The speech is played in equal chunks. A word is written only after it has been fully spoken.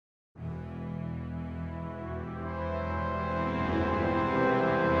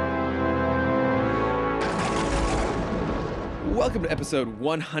Welcome to episode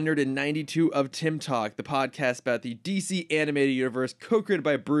 192 of Tim Talk, the podcast about the DC animated universe, co-created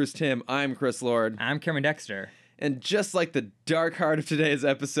by Bruce Timm. I'm Chris Lord. I'm Cameron Dexter. And just like the dark heart of today's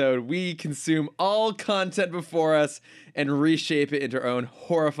episode, we consume all content before us and reshape it into our own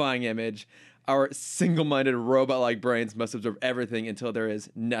horrifying image. Our single-minded robot-like brains must absorb everything until there is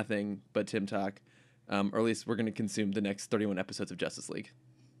nothing but Tim Talk. Or at least we're going to consume the next 31 episodes of Justice League.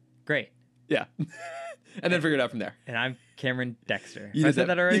 Great. Yeah. And then figure it out from there. And I'm Cameron Dexter. You I said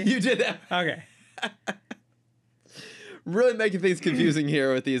that already? You did that. Okay. Really making things confusing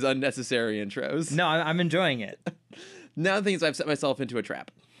here with these unnecessary intros. No, I'm enjoying it. Now the things I've set myself into a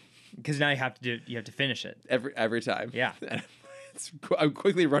trap. Because now you have to finish it. Every time. Yeah. I'm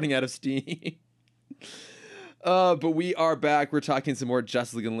quickly running out of steam. But we are back. We're talking some more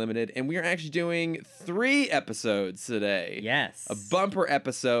Justice League Unlimited, and we are actually doing 3 episodes today. Yes. A bumper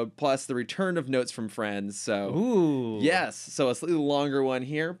episode, plus the return of notes from friends. So, ooh. yes. So a slightly longer one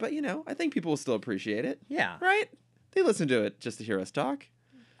here, but I think people will still appreciate it. Yeah. Right? They listen to it just to hear us talk.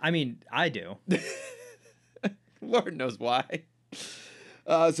 I mean, I do. Lord knows why.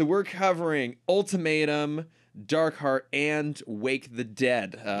 So we're covering Ultimatum, Darkheart, and Wake the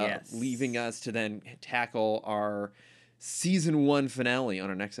Dead, yes. leaving us to then tackle our season 1 finale on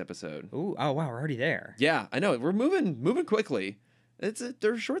our next episode. Ooh, oh wow, we're already there. Yeah, I know. We're moving quickly.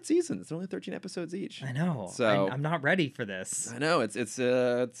 They're short seasons. It's only 13 episodes each. I know. So I'm not ready for this. I know it's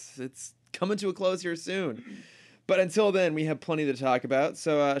coming to a close here soon. But until then, we have plenty to talk about.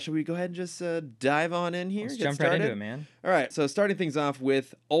 So should we go ahead and just dive on in here? Let's get jump started? right into it, man. All right. So starting things off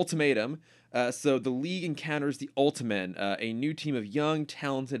with Ultimatum. So the League encounters the Ultimen, a new team of young,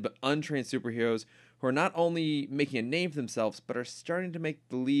 talented, but untrained superheroes who are not only making a name for themselves, but are starting to make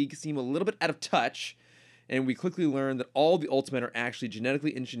the League seem a little bit out of touch. And we quickly learn that all the Ultimen are actually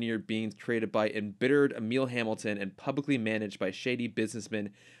genetically engineered beings created by embittered Emil Hamilton and publicly managed by shady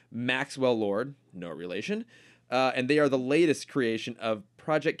businessman Maxwell Lord, no relation. And they are the latest creation of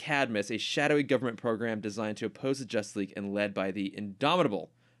Project Cadmus, a shadowy government program designed to oppose the Justice League and led by the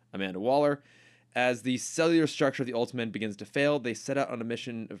indomitable Amanda Waller. As the cellular structure of the Ultimen begins to fail, they set out on a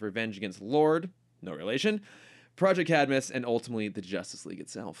mission of revenge against Lord, no relation, Project Cadmus, and ultimately the Justice League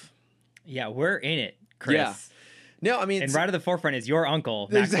itself. Yeah, we're in it, Chris. Yeah. No, I mean... And right at the forefront is your uncle,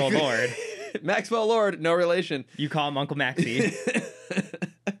 Maxwell Exactly. Lord. Maxwell Lord, no relation. You call him Uncle Maxie.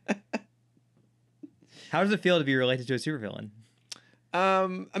 How does it feel to be related to a supervillain?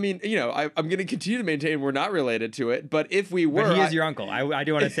 I mean, I'm going to continue to maintain we're not related to it, but if we were... But he is your uncle. I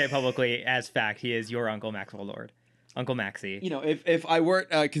do want to say it publicly as fact. He is your uncle, Maxwell Lord. Uncle Maxie. If I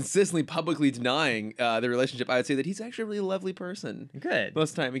weren't consistently publicly denying the relationship, I would say that he's actually a really lovely person. Good. Most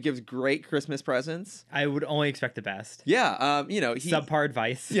of the time. He gives great Christmas presents. I would only expect the best. Yeah, Subpar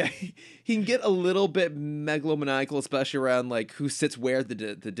advice. Yeah, he can get a little bit megalomaniacal, especially around like who sits where at the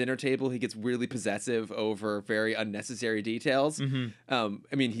dinner table. He gets really possessive over very unnecessary details. Mm-hmm.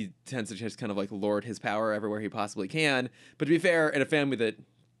 I mean, he tends to just kind of like lord his power everywhere he possibly can. But to be fair, in a family that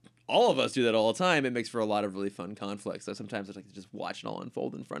all of us do that all the time, it makes for a lot of really fun conflicts. So sometimes I like to just watch it all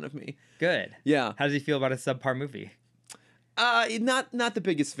unfold in front of me. Good. Yeah. How does he feel about a subpar movie? Not the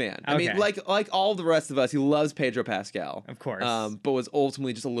biggest fan. I mean, Okay. like all the rest of us, he loves Pedro Pascal. Of course. But was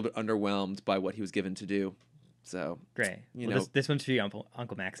ultimately just a little bit underwhelmed by what he was given to do. So Great. This one's for you,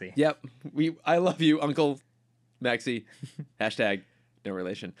 Uncle Maxie. Yep. I love you, Uncle Maxie. Hashtag no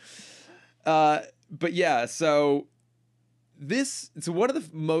relation. But yeah, so one of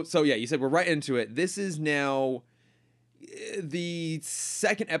the most, so yeah, you said we're right into it. This is now the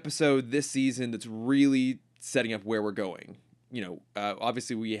second episode this season that's really setting up where we're going.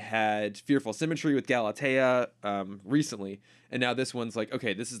 Obviously we had Fearful Symmetry with Galatea recently, and now this one's like,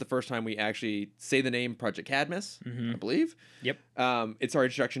 okay, this is the first time we actually say the name Project Cadmus, I believe. Yep. It's our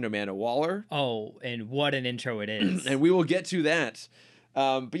introduction to Amanda Waller. Oh, and what an intro it is. And we will get to that.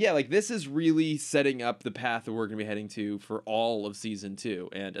 But yeah, like this is really setting up the path that we're going to be heading to for all of season 2.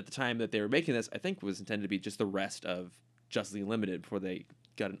 And at the time that they were making this, I think it was intended to be just the rest of Justice League Unlimited before they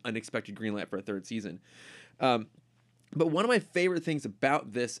got an unexpected green light for a 3rd season. But one of my favorite things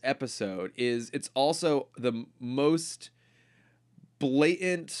about this episode is it's also the most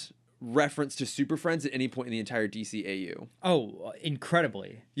blatant reference to Super Friends at any point in the entire DCAU. Oh,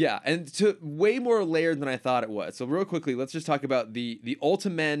 incredibly. Yeah, and to way more layered than I thought it was. So real quickly, let's just talk about the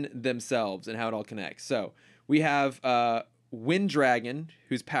Ultimen themselves and how it all connects. So we have Wind Dragon,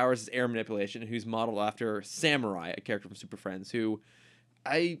 whose powers is air manipulation, who's modeled after Samurai, a character from Super Friends, who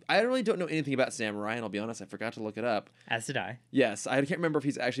I really don't know anything about Samurai, and I'll be honest, I forgot to look it up. As did I. Yes, I can't remember if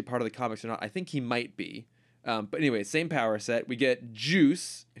he's actually part of the comics or not. I think he might be. But anyway, same power set. We get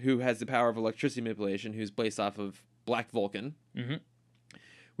Juice, who has the power of electricity manipulation, who's based off of Black Vulcan. Mm-hmm.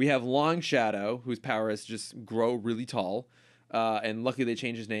 We have Long Shadow, whose power is just grow really tall. And luckily they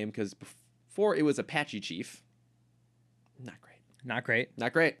changed his name because before it was Apache Chief. Not great. Not great.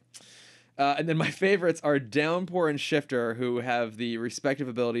 Not great. And then my favorites are Downpour and Shifter, who have the respective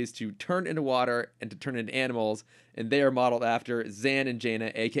abilities to turn into water and to turn into animals. And they are modeled after Zan and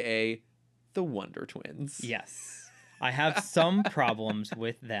Jaina, a.k.a. the Wonder Twins. Yes. I have some problems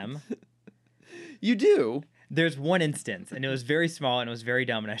with them. You do? There's one instance, and it was very small, and it was very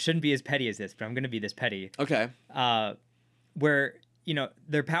dumb, and I shouldn't be as petty as this, but I'm going to be this petty. Okay. Where,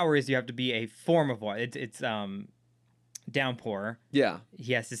 their power is you have to be a form of water. It's Downpour. Yeah.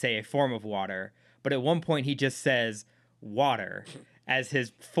 He has to say a form of water, but at one point he just says water as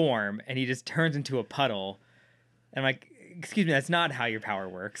his form, and he just turns into a puddle. And I'm like, excuse me, that's not how your power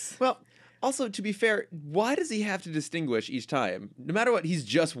works. Well, also, to be fair, why does he have to distinguish each time? No matter what, he's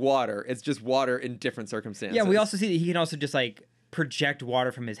just water. It's just water in different circumstances. Yeah, we also see that he can also just, like, project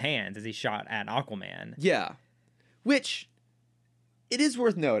water from his hands as he shot at Aquaman. Yeah. Which, it is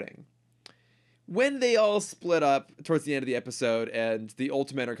worth noting. When they all split up towards the end of the episode and the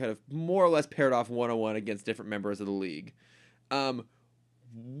Ultimen are kind of more or less paired off one-on-one against different members of the League,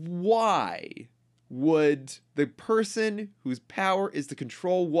 why would the person whose power is to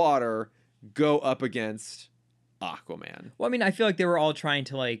control water go up against Aquaman? Well, I mean, I feel like they were all trying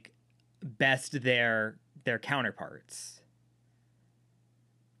to, like, best their counterparts.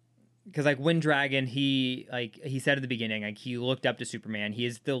 Because, like, Wind Dragon, he said at the beginning, like, he looked up to Superman. He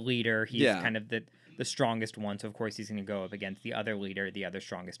is the leader. He's kind of the strongest one. So, of course, he's going to go up against the other leader, the other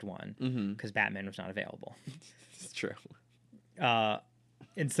strongest one. Because Batman was not available. It's true.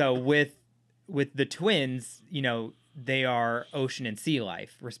 And so with the twins, they are ocean and sea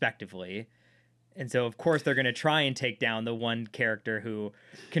life, respectively. And so, of course, they're going to try and take down the one character who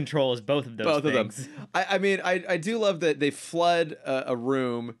controls both of those things. Of them. I mean, I do love that they flood a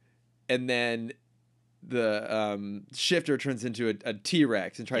room, and then the Shifter turns into a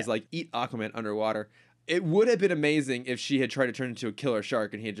T-Rex and tries to, like, eat Aquaman underwater. It would have been amazing if she had tried to turn into a killer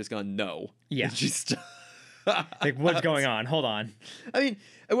shark and he had just gone, no. Yeah. And she stopped. Like, what's going on? Hold on. I mean,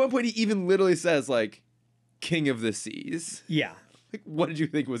 at one point he even literally says, like, King of the Seas. Yeah. Like, what did you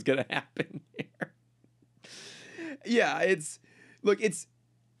think was going to happen here? Yeah, it's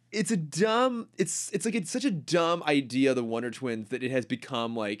such a dumb idea, the Wonder Twins, that it has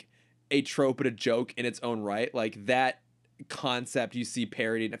become, like, a trope and a joke in its own right. Like, that concept you see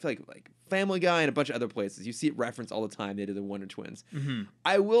parodied. I feel like Family Guy and a bunch of other places, you see it referenced all the time. They do the Wonder Twins. Mm-hmm.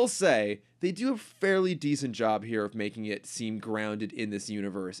 I will say they do a fairly decent job here of making it seem grounded in this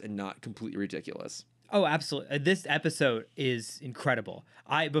universe and not completely ridiculous. Oh, absolutely. This episode is incredible.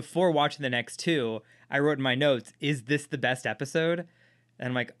 Before watching the next two, I wrote in my notes, is this the best episode? And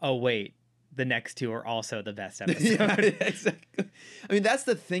I'm like, oh, wait, the next two are also the best episode. Yeah, exactly. I mean, that's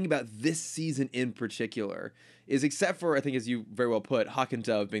the thing about this season in particular, is except for, I think, as you very well put, Hawk and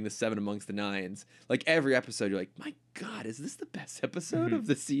Dove being the seven amongst the nines, like every episode, you're like, my God, is this the best episode of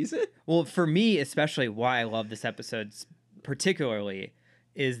the season? Well, for me, especially why I love this episode particularly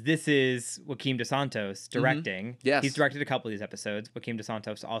is this is Joaquim Dos Santos directing. Yes. He's directed a couple of these episodes. Joaquim Dos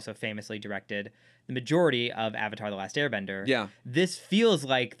Santos also famously directed the majority of Avatar: The Last Airbender. Yeah. This feels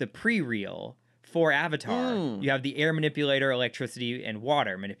like the pre-reel for Avatar. You have the air manipulator, electricity, and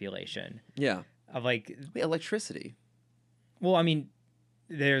water manipulation. Yeah. Of like... Wait, electricity? Well, I mean,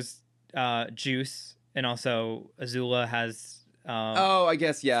 there's Juice, and also Azula has... I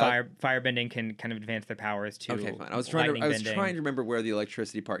guess, yeah. Firebending can kind of advance their powers to. Okay, fine. I was trying to remember where the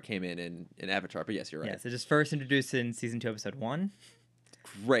electricity part came in Avatar, but yes, you're right. Yes, it is first introduced in season 2, episode 1.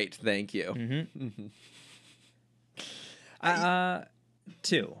 Great, thank you. Mm-hmm.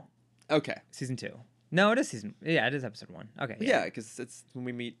 2. Okay, Season 2. No, it is season. Yeah, it is episode 1. Okay. Yeah, because it's when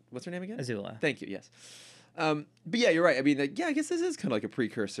we meet. What's her name again? Azula. Thank you. Yes. But yeah, you're right. I mean, I guess this is kind of like a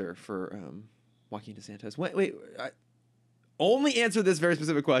precursor for Joaquin Dos Santos. Wait. Only answer this very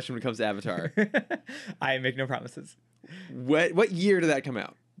specific question when it comes to Avatar. I make no promises. What year did that come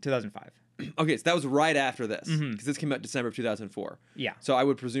out? 2005. Okay, so that was right after this, because this came out December of 2004. Yeah. So I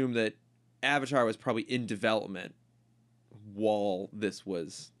would presume that Avatar was probably in development while this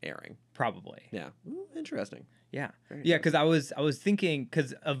was airing. Probably. Yeah. Ooh, interesting. Yeah. Very Yeah, because I was thinking,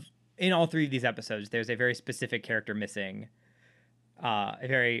 because in all three of these episodes, there's a very specific character missing. A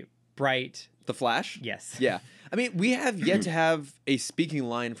very bright... The Flash? Yes. Yeah. I mean, we have yet to have a speaking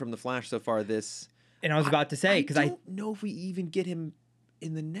line from The Flash so far this... And I was about to say, because I don't know if we even get him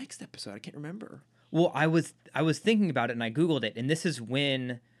in the next episode. I can't remember. Well, I was thinking about it, and I Googled it, and this is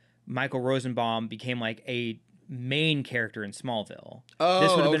when Michael Rosenbaum became like a main character in Smallville. Oh,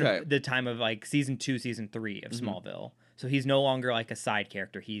 This would have okay. been the time of like season 2, season 3 of Smallville. So he's no longer like a side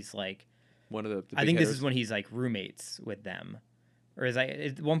character. He's like, One of the I big think this hitters. is when he's like roommates with them. Or is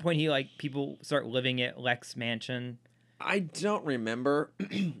at one point he like people start living at Lex Mansion. I don't remember.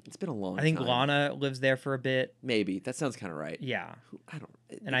 It's been a long time. I think Lana lives there for a bit. Maybe. That sounds kind of right. Yeah. I don't.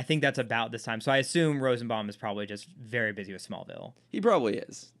 And I think that's about this time. So I assume Rosenbaum is probably just very busy with Smallville. He probably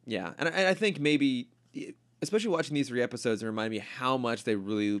is. Yeah. And I think maybe, especially watching these 3 episodes, it reminded me how much they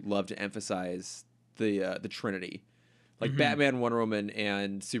really love to emphasize the Trinity. Like Batman, Wonder Woman,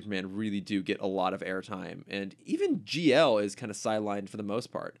 and Superman really do get a lot of airtime. And even GL is kind of sidelined for the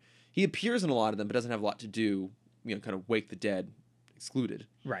most part. He appears in a lot of them, but doesn't have a lot to do, kind of wake the dead excluded.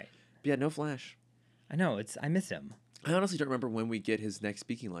 Right. But yeah, no Flash. I know. I miss him. I honestly don't remember when we get his next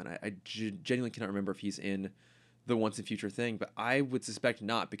speaking line. I genuinely cannot remember if he's in the Once and Future thing, but I would suspect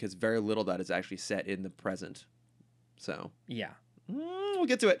not because very little of that is actually set in the present. So Yeah. we'll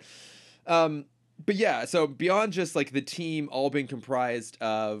get to it. But yeah, so beyond just like the team all being comprised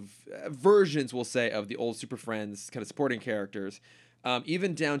of versions, we'll say, of the old Super Friends kind of supporting characters,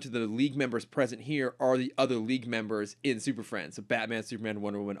 even down to the League members present here are the other League members in Super Friends. So Batman, Superman,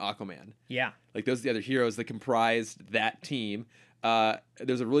 Wonder Woman, Aquaman. Yeah. Like those are the other heroes that comprised that team.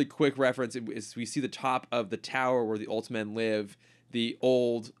 There's a really quick reference. We see the top of the tower where the Ultimen live. The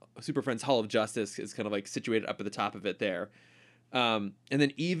old Super Friends Hall of Justice is kind of like situated up at the top of it there. And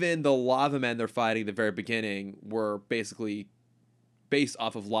then even the Lava Men they're fighting at the very beginning were basically based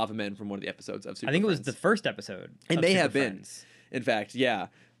off of Lava Men from one of the episodes of Super I think Friends. it was the first episode. It of may Super have been. Friends. In fact, yeah.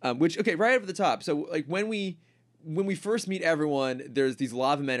 Which, okay, right over the top. So, like, when we first meet everyone, there's these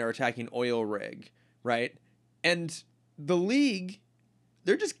lava men are attacking oil rig, right? And the League,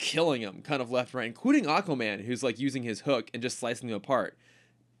 they're just killing them kind of left, right, including Aquaman, who's, like, using his hook and just slicing them apart.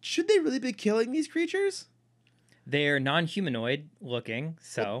 Should they really be killing these creatures? They're non-humanoid looking,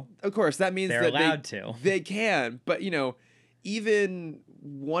 so Of course, that means they're that allowed to. They can, but, even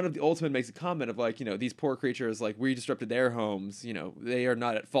one of the Ultimen makes a comment of like, these poor creatures, like we disrupted their homes, they are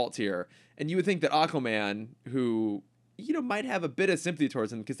not at fault here. And you would think that Aquaman, who, might have a bit of sympathy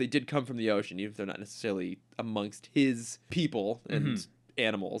towards them because they did come from the ocean, even if they're not necessarily amongst his people and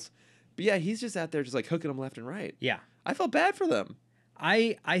animals. But yeah, he's just out there just like hooking them left and right. Yeah. I felt bad for them.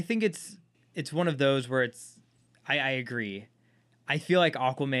 I think it's one of those where I agree. I feel like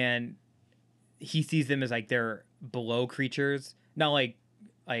Aquaman, he sees them as like they're below creatures, not like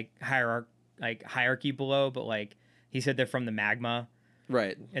hierarchy below, but like he said they're from the magma,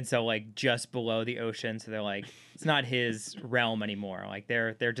 right? And so like just below the ocean, so they're like it's not his realm anymore. Like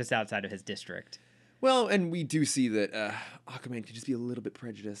they're just outside of his district. Well, and we do see that Aquaman could just be a little bit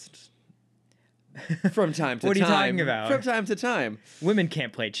prejudiced from time to time. What are you talking about? From time to time. Women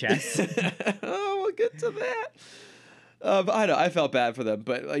can't play chess. Oh, we'll get to that. But I felt bad for them,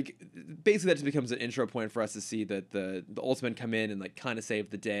 but like basically that just becomes an intro point for us to see that the Ultimen come in and like kind of save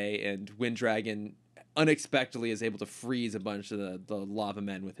the day, and Wind Dragon unexpectedly is able to freeze a bunch of the lava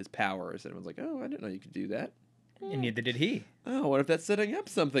men with his powers, and everyone's like, oh, I didn't know you could do that. And neither did he. Oh, what if that's setting up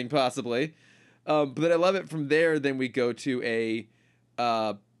something possibly? But then I love it from there. Then we go to a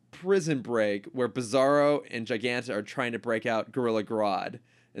prison break where Bizarro and Giganta are trying to break out Gorilla Grodd.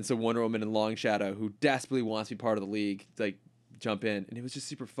 And so Wonder Woman and Long Shadow, who desperately wants to be part of the League, like jump in. And it was just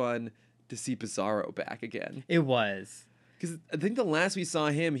super fun to see Bizarro back again. It was. Because I think the last we saw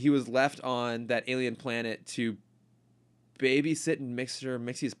him, he was left on that alien planet to babysit and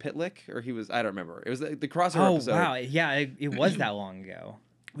Mixie's Pitlick, or he was, I don't remember. It was the crossover episode. Oh, wow. Yeah, it was that long ago.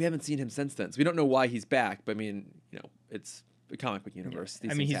 We haven't seen him since then. So we don't know why he's back. But I mean, it's a comic book universe.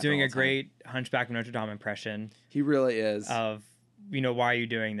 I mean, he's doing a great Hunchback of Notre Dame impression. He really is. Of, why are you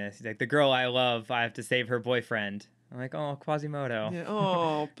doing this? He's like, the girl I love, I have to save her boyfriend. I'm like, oh, Quasimodo. Yeah,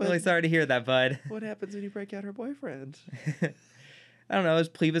 oh, but really sorry to hear that, bud. What happens when you break out her boyfriend? I don't know. Is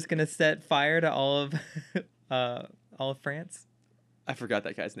Plebus gonna set fire to all of France? I forgot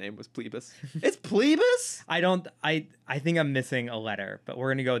that guy's name was Plebus. It's Plebus? I think I'm missing a letter, but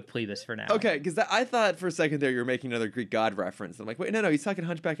we're gonna go with Plebus for now. Okay, because I thought for a second there you were making another Greek god reference. I'm like, wait, no, he's talking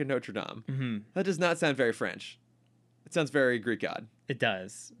Hunchback of Notre Dame. Mm-hmm. That does not sound very French. It sounds very Greek god. It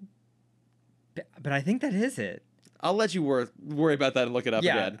does. But I think that is it. I'll let you worry about that and look it up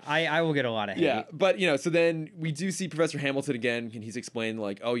again. I will get a lot of hate. Yeah, but so then we do see Professor Hamilton again, and he's explained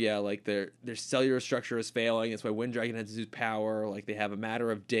like, oh yeah, like their cellular structure is failing. That's why Wind Dragon has to use power. Like they have a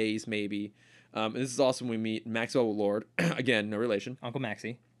matter of days maybe. And this is also when we meet Maxwell Lord again, no relation, Uncle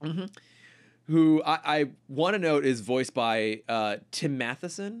Maxie, who I want to note is voiced by Tim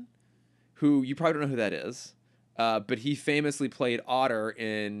Matheson, who you probably don't know who that is, but he famously played Otter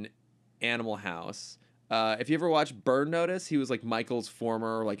in Animal House. If you ever watch Burn Notice, he was like Michael's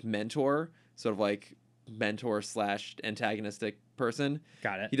former like mentor, sort of like mentor slash antagonistic person.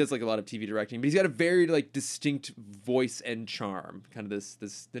 Got it. He does like a lot of TV directing, but he's got a very like distinct voice and charm. Kind of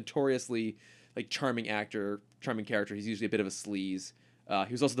this notoriously like charming character. He's usually a bit of a sleaze.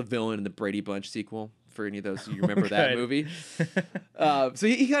 He was also the villain in the Brady Bunch sequel. For any of those you remember that movie. So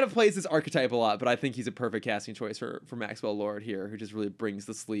he kind of plays this archetype a lot, but I think he's a perfect casting choice for Maxwell Lord here, who just really brings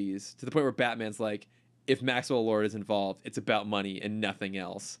the sleaze to the point where Batman's like, if Maxwell Lord is involved, it's about money and nothing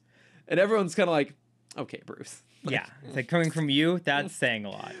else. And everyone's kind of like, okay, Bruce. Like, yeah. It's like coming from you, that's saying a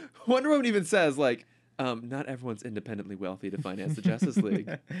lot. Wonder Woman even says, like, not everyone's independently wealthy to finance the Justice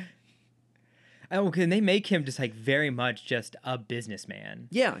League. Oh, can they make him just like very much just a businessman?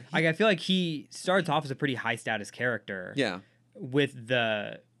 Yeah. Like I feel like he starts off as a pretty high status character. Yeah. With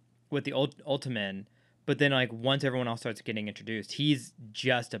the Ultiman, but then like once everyone else starts getting introduced, he's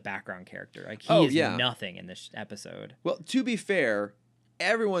just a background character. Like he is nothing in this episode. Well, to be fair,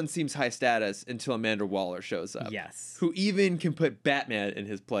 everyone seems high status until Amanda Waller shows up. Yes. Who even can put Batman in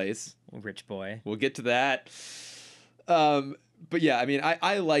his place. Rich boy. We'll get to that. But yeah, I mean,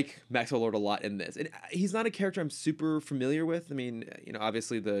 I like Maxwell Lord a lot in this. And he's not a character I'm super familiar with. I mean, you know,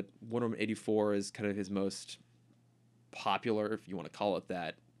 obviously the Wonder Woman 84 is kind of his most popular, if you want to call it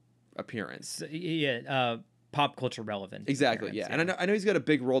that, appearance. Yeah, pop culture relevant. Exactly, yeah. And I know he's got a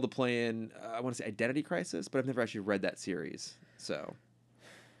big role to play in, I want to say Identity Crisis, but I've never actually read that series, so...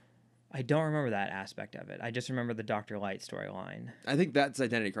 I don't remember that aspect of it. I just remember the Dr. Light storyline. I think that's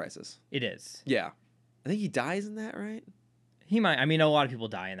Identity Crisis. It is. Yeah. I think he dies in that, right? He might. I mean, a lot of people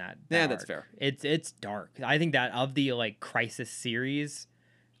die in that. Yeah, that's fair. It's dark. I think that of the like Crisis series,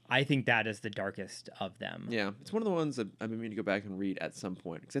 I think that is the darkest of them. Yeah, it's one of the ones that I've been meaning to go back and read at some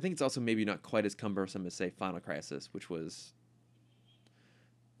point because I think it's also maybe not quite as cumbersome as say Final Crisis, which was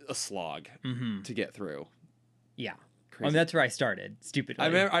a slog to get through. Yeah, I mean, that's where I started. Stupidly,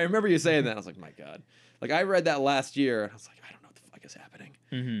 I remember you saying that. I was like, my God, like I read that last year, and I was like, I don't know what the fuck is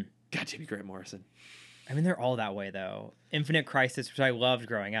happening. God, Jimmy Grant Morrison. I mean, they're all that way though. Infinite Crisis, which I loved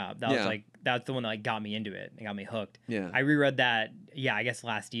growing up. That was like that's the one that like got me into it and got me hooked. Yeah, I reread that. Yeah, I guess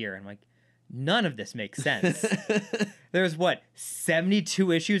last year, and I'm like, none of this makes sense. There's what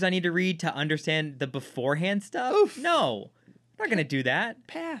 72 issues I need to read to understand the beforehand stuff. Oof. No, I'm not gonna do that.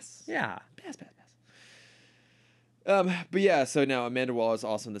 Pass. Yeah, pass. But yeah, so now Amanda Waller is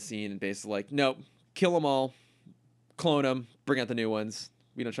also in the scene and basically like, nope, kill them all, clone them, bring out the new ones.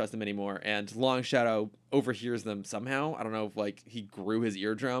 We don't trust them anymore. And Long Shadow overhears them somehow. I don't know if like he grew his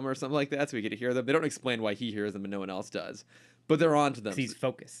eardrum or something like that so we get to hear them. They don't explain why he hears them and no one else does. But they're on to them. He's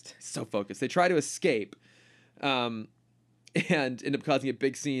focused. So focused. They try to escape and end up causing a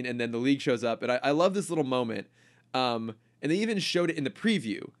big scene. And then the League shows up. And I love this little moment. And they even showed it in the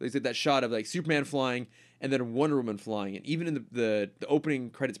preview. They did that shot of like Superman flying and then Wonder Woman flying. And even in the opening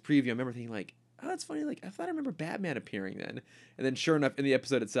credits preview, I remember thinking like, oh, that's funny. Like, I thought I remember Batman appearing then. And then sure enough, in the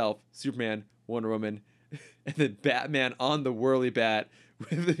episode itself, Superman, Wonder Woman, and then Batman on the whirly bat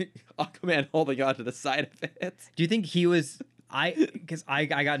with Aquaman holding on to the side of it. Do you think he was... Because I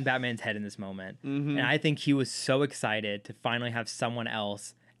got in Batman's head in this moment. And I think he was so excited to finally have someone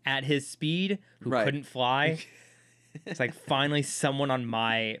else at his speed who couldn't fly. It's like finally someone on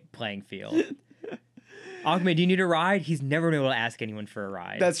my playing field. Aquaman, do you need a ride? He's never been able to ask anyone for a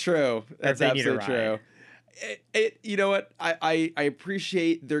ride. That's true. That's absolutely true. You know what? I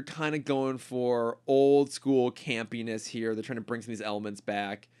appreciate they're kind of going for old school campiness here. They're trying to bring some of these elements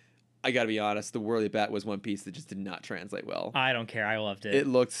back. I gotta be honest, the whirly bat was one piece that just did not translate well. I don't care. I loved it. It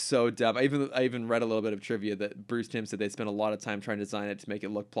looked so dumb. I even read a little bit of trivia that Bruce Timm said they spent a lot of time trying to design it to make it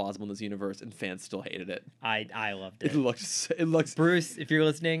look plausible in this universe, and fans still hated it. I loved it. It looks. Bruce, if you're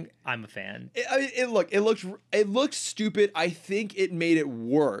listening, I'm a fan. It looked stupid. I think it made it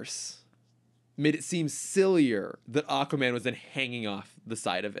worse. Made it seem sillier that Aquaman was then hanging off the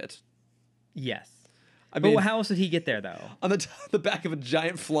side of it. Yes. But how else did he get there, though? On the back of a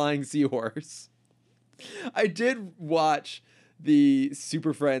giant flying seahorse. I did watch the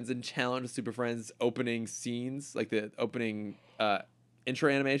Super Friends and Challenge Super Friends opening scenes, like the opening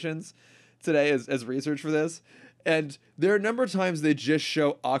intro animations today as research for this. And there are a number of times they just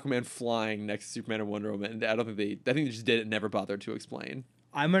show Aquaman flying next to Superman and Wonder Woman. And I think they just did it and never bothered to explain.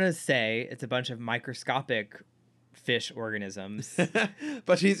 I'm going to say it's a bunch of microscopic fish organisms.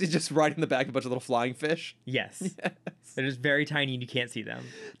 But he's just riding the back of a bunch of little flying fish. Yes. They're just very tiny and you can't see them.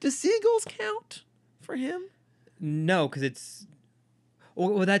 Does seagulls count for him? No, because it's...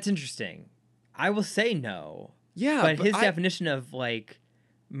 Well, that's interesting. I will say no. Yeah. But his definition of, like,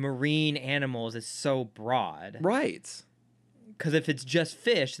 marine animals is so broad. Right. Because if it's just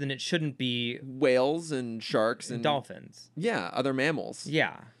fish, then it shouldn't be Whales and sharks and dolphins. Yeah, other mammals.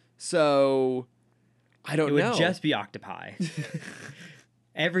 Yeah. So I don't It would know. just be octopi.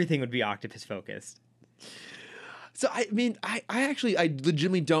 Everything would be octopus focused. So I mean, I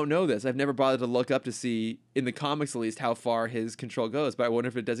legitimately don't know this. I've never bothered to look up to see, in the comics at least, how far his control goes. But I wonder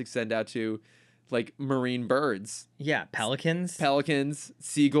if it does extend out to, like, marine birds. Yeah, pelicans. Pelicans,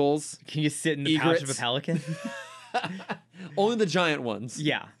 seagulls. Can you sit in the pouch of a Egrets. pelican? Only the giant ones.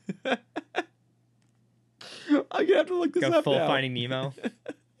 Yeah. I'm gonna have to look this Go up full now. Finding Nemo. I'm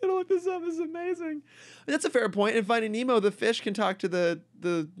gonna look this up. This is amazing. That's a fair point. In Finding Nemo, the fish can talk to the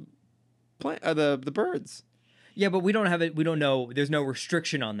birds. Yeah, but we don't have it. We don't know. There's no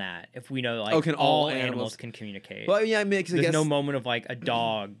restriction on that. If we know, like, can all all animals animals can communicate. Well, yeah, I mean, 'cause I There's guess no moment of like a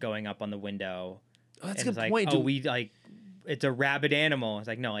dog going up on the window. Oh, that's a and good it's like, point. oh, we like, it's a rabid animal. It's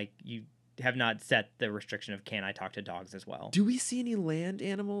like, no, like you have not set the restriction of can I talk to dogs as well. Do we see any land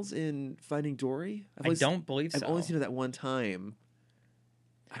animals in Finding Dory? I don't believe so. I've only seen it that one time.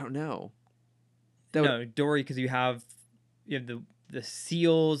 I don't know. No, Dory, because you have the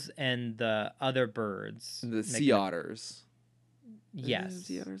seals and the other birds. The sea otters. Yes.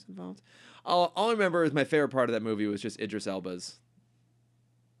 Sea otters involved. All I remember is my favorite part of that movie was just Idris Elba's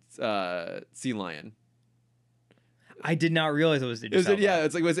sea lion. I did not realize it was Idris Elba. Yeah,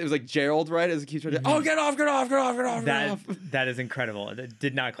 it was like Gerald, right? As he keeps trying to, oh, get off, get off, get off, get off, get off. That is incredible. It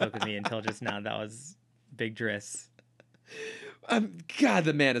did not click with me until just now. That was Big Driss. God,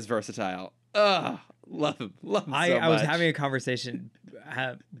 the man is versatile. Love him so much. I was having a conversation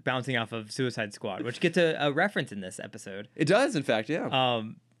bouncing off of Suicide Squad, which gets a reference in this episode. It does, in fact, yeah.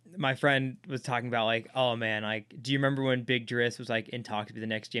 My friend was talking about, like, oh man, like, do you remember when Big Driss was like in talks to be the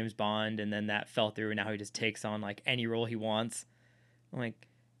next James Bond, and then that fell through, and now he just takes on like any role he wants? I'm like,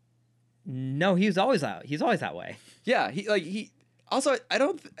 no, he's always out. He's always that way. Yeah, he also I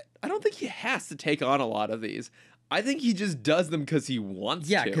don't think he has to take on a lot of these. I think he just does them because he wants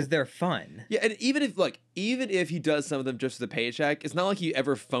to. Yeah, because they're fun. Yeah, and even if he does some of them just for the paycheck, it's not like he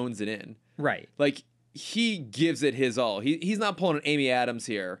ever phones it in. Right. Like, he gives it his all. He's not pulling an Amy Adams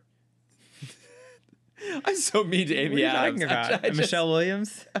here. I'm so mean to Amy Adams. What are you talking about? Michelle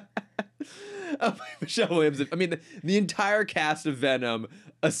Williams? Michelle Williams. I mean, the entire cast of Venom,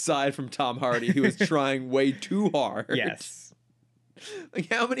 aside from Tom Hardy, who is trying way too hard. Yes.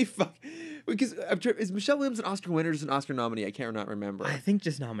 Like, how many because is Michelle Williams an Oscar winner or just an Oscar nominee? I can't nominee. I think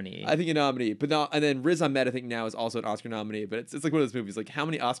just nominee. I think a nominee, but now and then Riz Ahmed I think now is also an Oscar nominee. But it's like one of those movies. Like, how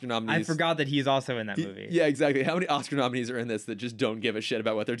many Oscar nominees? I forgot that he's also in that movie. Yeah, exactly. How many Oscar nominees are in this that just don't give a shit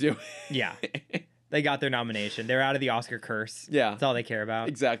about what they're doing? Yeah. They got their nomination. They're out of the Oscar curse. Yeah. That's all they care about.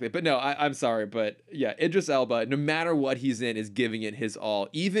 Exactly. But no, I'm sorry. But yeah, Idris Elba, no matter what he's in, is giving it his all.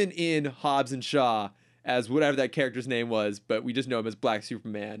 Even in Hobbs and Shaw, as whatever that character's name was, but we just know him as Black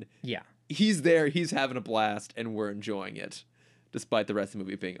Superman. Yeah. He's there, he's having a blast, and we're enjoying it, despite the rest of the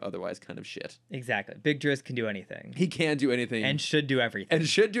movie being otherwise kind of shit. Exactly. Big Driss can do anything. He can do anything. And should do everything. And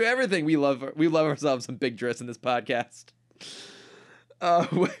should do everything. We love ourselves some Big Driss in this podcast.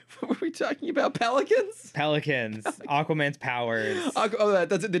 What were we talking about? Pelicans? Pelicans. Aquaman's powers.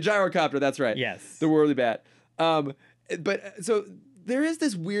 That's it. The gyrocopter, that's right. Yes. The whirly bat. But so there is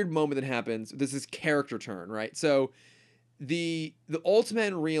this weird moment that happens. There's this character turn, right? So the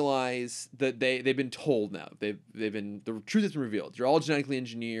Ultimen realize that they've been told now. The truth has been revealed. You're all genetically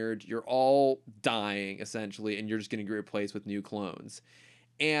engineered. You're all dying essentially, and you're just going to get replaced with new clones.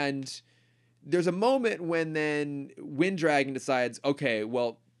 And there's a moment when then Wind Dragon decides, okay,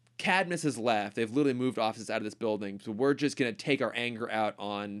 well, Cadmus has left. They've literally moved offices out of this building, so we're just going to take our anger out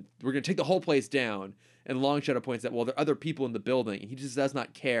on. We're going to take the whole place down. And Long Shadow points out, well, there are other people in the building, and he just does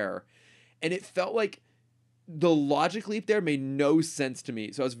not care. And it felt like the logic leap there made no sense to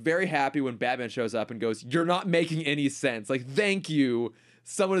me. So I was very happy when Batman shows up and goes, "You're not making any sense. Like, thank you.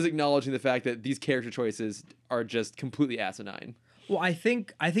 Someone is acknowledging the fact that these character choices are just completely asinine." Well, I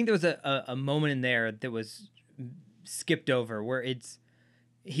think there was a moment in there that was skipped over where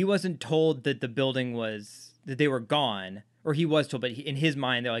he wasn't told that the building that they were gone, or he was told, but in his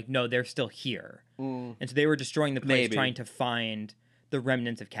mind they're like, no, they're still here, and so they were destroying the place, trying to find the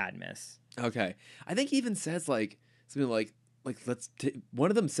remnants of Cadmus. Okay, I think he even says like something like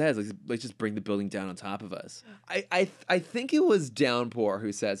one of them says let's just bring the building down on top of us. I think it was Downpour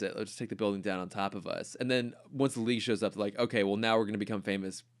who says it. Let's just take the building down on top of us. And then once the League shows up, they're like, okay, well now we're going to become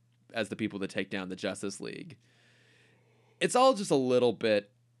famous as the people that take down the Justice League. It's all just a little bit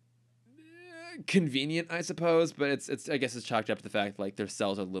convenient, I suppose, but it's I guess it's chalked up to the fact like their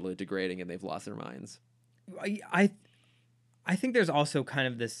cells are literally degrading and they've lost their minds. I think there's also kind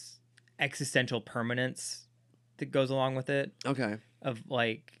of this existential permanence that goes along with it. Okay. Of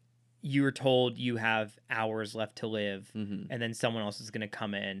like, you were told you have hours left to live, Mm-hmm. and then someone else is going to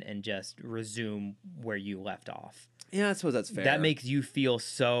come in and just resume where you left off. Yeah, I suppose that's fair. That makes you feel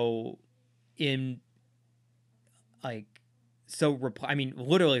so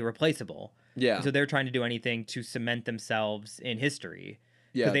literally replaceable. Yeah. And so they're trying to do anything to cement themselves in history.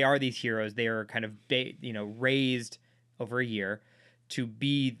 Yeah. Because they are these heroes. They are kind of, raised over a year to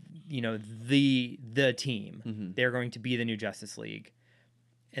be, the team. Mm-hmm. They're going to be the new Justice League.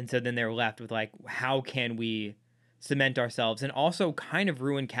 And so then they're left with like, how can we cement ourselves and also kind of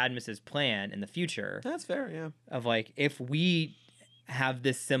ruin Cadmus's plan in the future That's fair, yeah. of like, if we have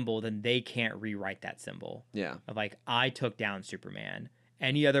this symbol, then they can't rewrite that symbol. Yeah. Of like, I took down Superman.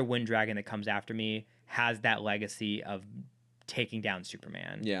 Any other Wind Dragon that comes after me has that legacy of taking down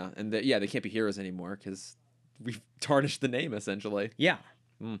Superman. Yeah, and they can't be heroes anymore because we've tarnished the name, essentially. Yeah.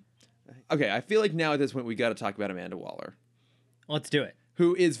 Okay, I feel like now at this point we got to talk about Amanda Waller, Let's do it.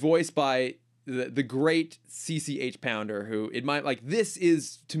 who is voiced by the great CCH Pounder, who this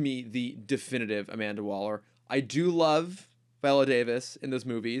is to me the definitive Amanda Waller. I do love Viola Davis in those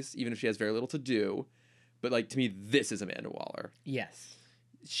movies, even if she has very little to do, but like to me this is Amanda Waller. Yes.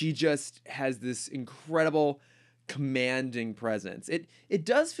 She just has this incredible commanding presence. It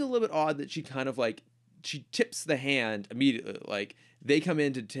does feel a little bit odd that she kind of like she tips the hand immediately. Like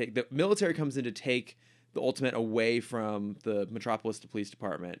the military comes in to take the Ultimate away from the Metropolis Police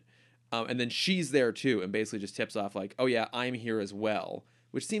Department. And then she's there too and basically just tips off like, oh yeah, I'm here as well,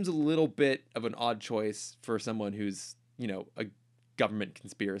 which seems a little bit of an odd choice for someone who's, a government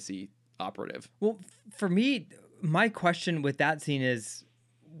conspiracy operative. Well, for me, my question with that scene is,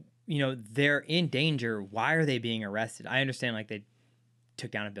 they're in danger. Why are they being arrested? I understand like they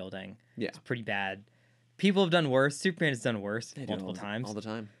took down a building. Yeah. It's pretty bad. People have done worse. Superman has done worse multiple times. All the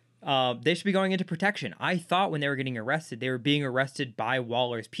time. They should be going into protection. I thought when they were getting arrested, they were being arrested by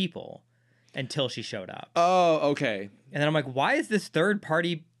Waller's people until she showed up. Oh, okay. And then I'm like, why is this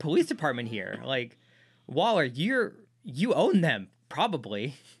third-party police department here? Like, Waller, you own them,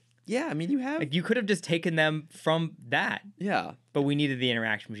 probably. Yeah, I mean, you have... Like, you could have just taken them from that. Yeah. But we needed the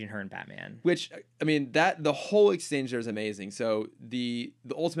interaction between her and Batman. Which, I mean, the whole exchange there is amazing. So the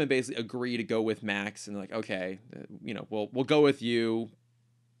Ultimate basically agree to go with Max and like, okay, we'll go with you.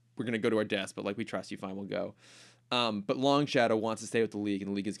 We're going to go to our deaths, but like, we trust you, fine, we'll go. But Long Shadow wants to stay with the League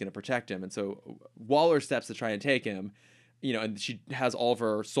and the League is going to protect him. And so Waller steps to try and take him, and she has all of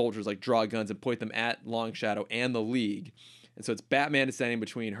her soldiers like draw guns and point them at Long Shadow and the League. And so it's Batman is standing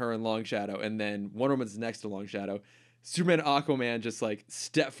between her and Long Shadow, and then Wonder Woman's next to Long Shadow. Superman and Aquaman just like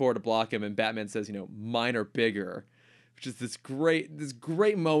step forward to block him, and Batman says, mine are bigger, which is this great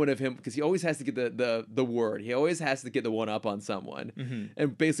moment of him because he always has to get the word. He always has to get the one up on someone. Mm-hmm.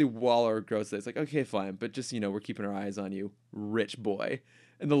 And basically Waller grows this like, okay, fine, but just we're keeping our eyes on you, rich boy.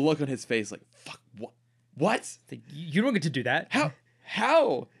 And the look on his face like, fuck, what? Like, you don't get to do that.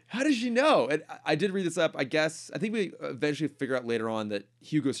 How did she know? And I did read this up. I think we eventually figure out later on that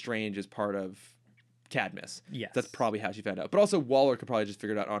Hugo Strange is part of Cadmus. Yes. That's probably how she found out. But also Waller could probably just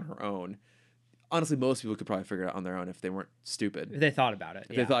figure it out on her own. Honestly, most people could probably figure it out on their own if they weren't stupid. If they thought about it.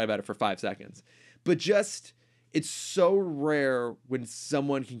 If they thought about it for 5 seconds. But just, it's so rare when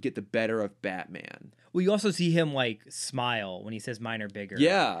someone can get the better of Batman. Well, you also see him like smile when he says mine are bigger.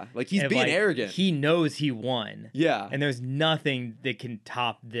 Yeah. Like he's being arrogant. He knows he won. Yeah. And there's nothing that can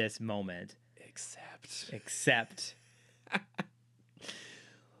top this moment. Except.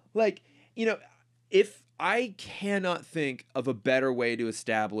 Like, if I cannot think of a better way to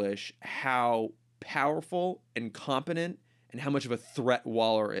establish how powerful and competent and how much of a threat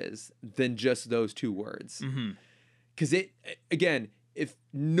Waller is than just those two words. Because if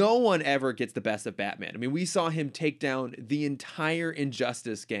no one ever gets the best of Batman, I mean, we saw him take down the entire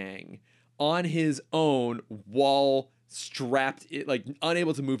Injustice gang on his own while strapped, like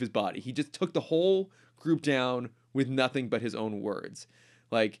unable to move his body. He just took the whole group down with nothing but his own words.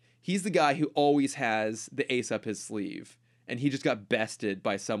 Like, he's the guy who always has the ace up his sleeve, and he just got bested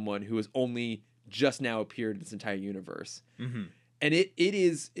by someone who has only just now appeared in this entire universe. Mm-hmm.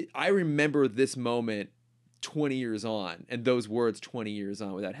 And I remember this moment 20 years on, and those words 20 years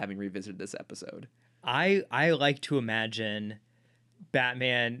on without having revisited this episode. I like to imagine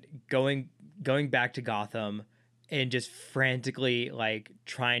Batman going back to Gotham and just frantically like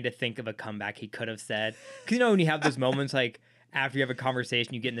trying to think of a comeback he could have said. Because when you have those moments like after you have a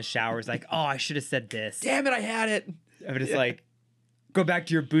conversation, you get in the shower, it's like, oh, I should have said this. Damn it, I had it. I'm just like, go back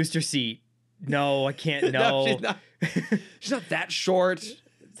to your booster seat. No, I can't. No, she's not that short.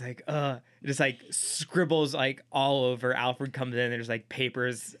 It's like, it just like scribbles like all over. Alfred comes in and there's like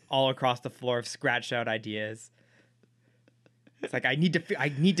papers all across the floor of scratched out ideas. It's like I need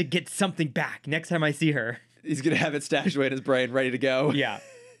to get something back next time I see her. He's gonna have it stashed away in his brain, ready to go. Yeah.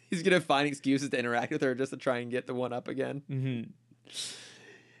 He's gonna find excuses to interact with her just to try and get the one up again. Mm-hmm.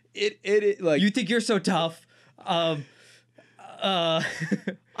 It like You think you're so tough? I'm a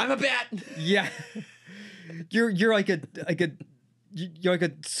bat. Yeah. You're like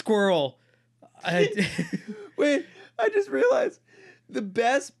a squirrel. Wait, I just realized the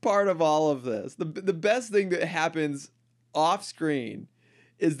best part of all of this, the best thing that happens off screen,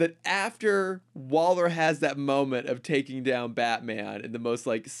 is that after Waller has that moment of taking down Batman in the most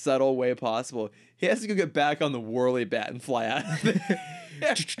like subtle way possible, he has to go get back on the whirly bat and fly out.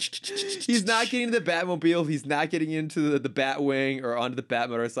 He's not getting to the Batmobile. He's not getting into the Batwing or onto the Bat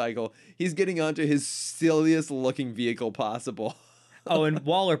motorcycle. He's getting onto his silliest looking vehicle possible. Oh, and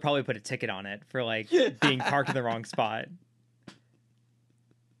Waller probably put a ticket on it for like being parked in the wrong spot.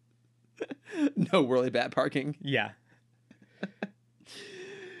 No whirly bat parking. Yeah.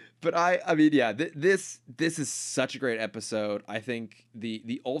 But I mean, yeah, this is such a great episode. I think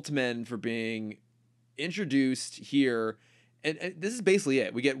the Ultimen for being introduced here, and this is basically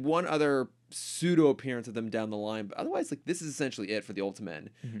it. We get one other pseudo appearance of them down the line, but otherwise, like, this is essentially it for the Ultimen.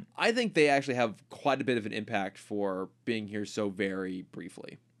 Mm-hmm. I think they actually have quite a bit of an impact for being here so very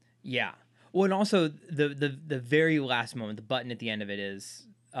briefly. Yeah. Well, and also the very last moment, the button at the end of it is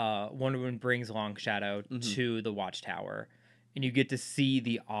Wonder Woman brings Long Shadow to the Watchtower, and you get to see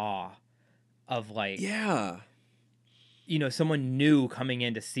the awe of like, yeah, you know, someone new coming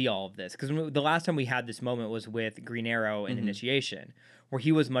in to see all of this. Because the last time we had this moment was with Green Arrow in Initiation, where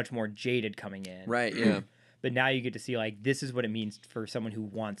he was much more jaded coming in. Right. Yeah. But now you get to see like, this is what it means for someone who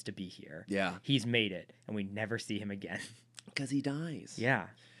wants to be here. Yeah. He's made it, and we never see him again. Because he dies. Yeah.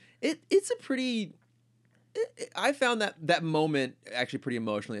 It's a pretty. I found that moment actually pretty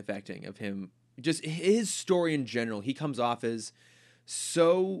emotionally affecting of him. Just his story in general. He comes off as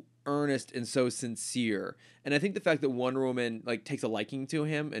so earnest and so sincere, and I think the fact that Wonder Woman like takes a liking to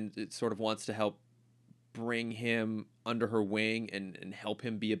him and it sort of wants to help bring him under her wing and help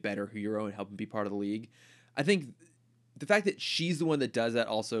him be a better hero and help him be part of the League. I think the fact that she's the one that does that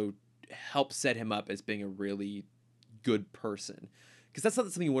also helps set him up as being a really good person. Because that's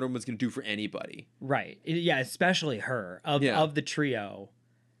not something Wonder Woman's going to do for anybody. Right. Yeah, especially her. Of the trio.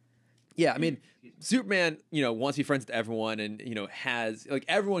 Yeah, I mean, Superman, you know, wants to be friends with everyone and, you know, has, like,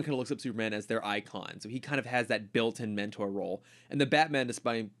 everyone kind of looks up Superman as their icon. So he kind of has that built-in mentor role. And the Batman,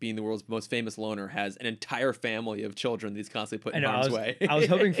 despite being the world's most famous loner, has an entire family of children that he's constantly putting in harm's way. I was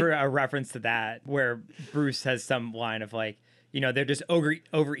hoping for a reference to that, where Bruce has some line of, like, you know, they're just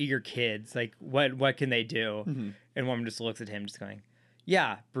overeager kids. Like, what can they do? Mm-hmm. And one just looks at him just going,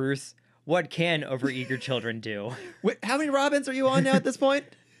 yeah, Bruce, what can overeager children do? Wait, how many Robins are you on now at this point?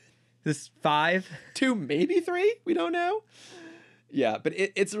 This 5? 2, maybe 3? We don't know. Yeah, but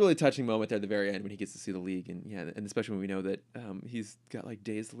it's a really touching moment there at the very end when he gets to see the League. And yeah, and especially when we know that he's got like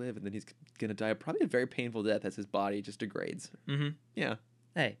days to live and then he's going to die probably a very painful death as his body just degrades. Mm-hmm. Yeah.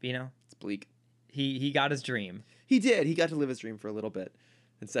 Hey, you know. It's bleak. He got his dream. He did. He got to live his dream for a little bit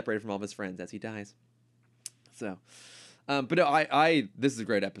and separated from all of his friends as he dies. So, but no, this is a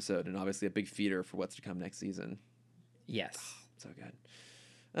great episode and obviously a big feeder for what's to come next season. Yes. So good.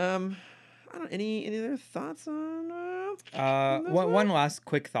 I don't. Any other thoughts on? One last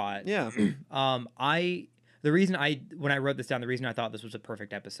quick thought. Yeah. When I wrote this down, the reason I thought this was a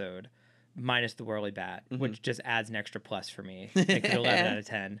perfect episode, minus the whirly bat, which just adds an extra plus for me, like an 11 out of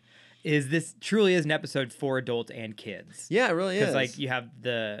 10, is this truly is an episode for adults and kids. Yeah, it really is. Because like you have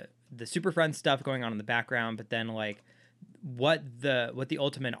the Super Friends stuff going on in the background, but then like what the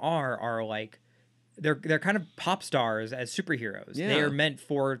Ultimen are like. They're kind of pop stars as superheroes. Yeah. They are meant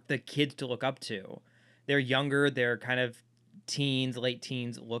for the kids to look up to. They're younger. They're kind of teens, late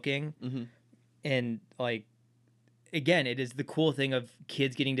teens looking. Mm-hmm. And like, again, it is the cool thing of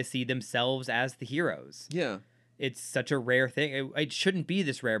kids getting to see themselves as the heroes. Yeah. It's such a rare thing. It shouldn't be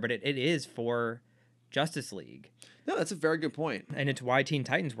this rare, but it is for Justice League. No, that's a very good point. And it's why Teen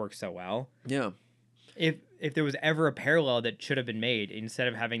Titans works so well. Yeah. If there was ever a parallel that should have been made, instead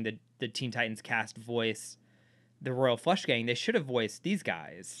of having the Teen Titans cast voice the Royal Flush Gang, they should have voiced these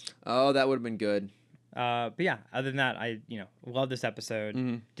guys. Oh, that would have been good. But yeah, other than that, I love this episode.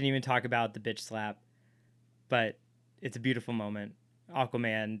 Mm-hmm. Didn't even talk about the bitch slap, but it's a beautiful moment.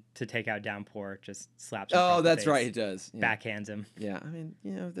 Aquaman to take out Downpour just slaps him. Oh, that's right, he does. Yeah. Backhands him. Yeah, I mean,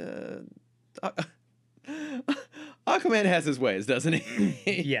 Aquaman has his ways, doesn't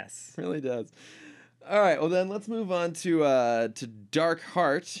he? Yes, really does. All right, well then let's move on to Dark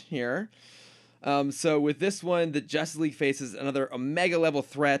Heart here. So with this one, the Justice League faces another Omega level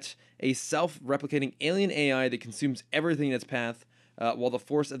threat, a self-replicating alien AI that consumes everything in its path. While the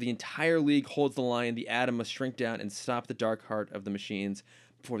force of the entire league holds the line, the Atom must shrink down and stop the dark heart of the machines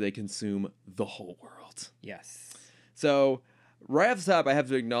before they consume the whole world. Yes. So right off the top, I have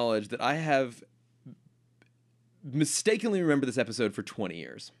to acknowledge that I have mistakenly remembered this episode for 20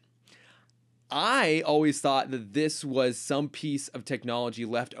 years. I always thought that this was some piece of technology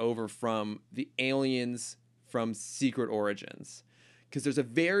left over from the aliens from Secret Origins, because there's a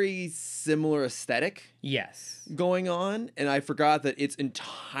very similar aesthetic Yes. going on, and I forgot that it's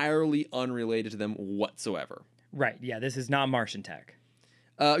entirely unrelated to them whatsoever. Right. Yeah. This is not Martian tech.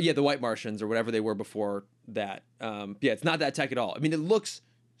 Yeah, the White Martians or whatever they were before that. Yeah, it's not that tech at all. I mean, it looks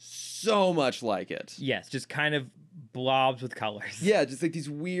so much like it. Yes. Just kind of blobs with colors. Yeah, just like these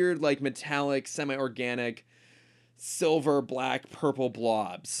weird, like metallic, semi-organic, silver, black, purple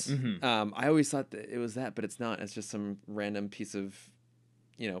blobs. Mhm. I always thought that it was that, but it's not. It's just some random piece of,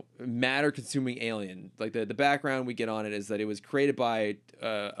 matter-consuming alien. Like the background we get on it is that it was created by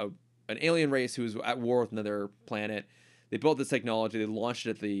an alien race who was at war with another planet. They built this technology, they launched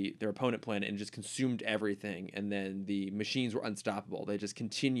it at their opponent planet and just consumed everything. And then the machines were unstoppable. They just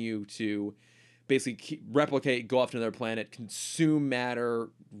continue to basically replicate, go off to another planet, consume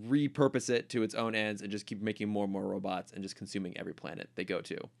matter, repurpose it to its own ends, and just keep making more and more robots and just consuming every planet they go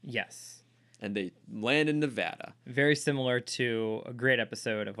to. Yes. And they land in Nevada. Very similar to a great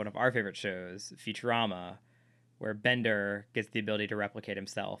episode of one of our favorite shows, Futurama, where Bender gets the ability to replicate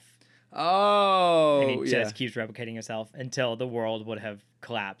himself. Oh, And he just keeps replicating himself until the world would have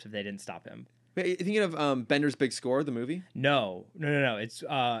collapsed if they didn't stop him. Wait, thinking of Bender's Big Score, the movie? No. It's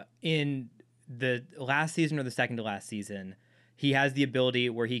in the last season or the second to last season, he has the ability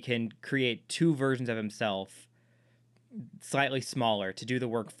where he can create two versions of himself, slightly smaller, to do the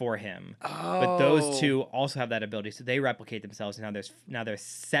work for him. Oh. But those two also have that ability, so they replicate themselves. And now there's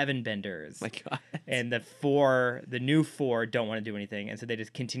 7 Benders. My God. And the new four don't want to do anything, and so they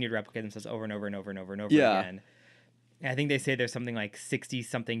just continue to replicate themselves over and over and over and over and over Yeah. again. And I think they say there's something like 60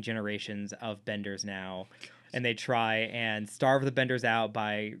 something generations of Benders now. And they try and starve the Benders out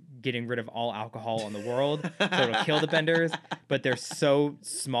by getting rid of all alcohol in the world, so it'll kill the Benders. But they're so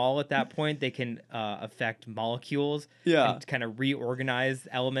small at that point, they can affect molecules and kind of reorganize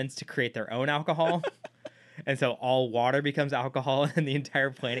elements to create their own alcohol. And so all water becomes alcohol, and the entire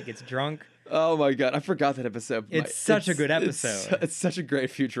planet gets drunk. Oh my God, I forgot that episode. It's such a good episode. It's such a great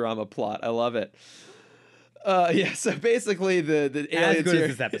Futurama plot. I love it. Yeah, so basically the aliens as good here,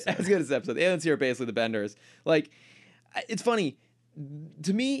 as this episode. As good as this episode. The aliens here are basically the Benders. Like, it's funny.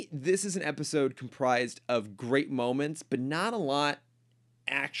 To me, this is an episode comprised of great moments, but not a lot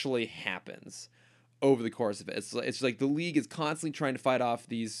actually happens over the course of it. It's like the League is constantly trying to fight off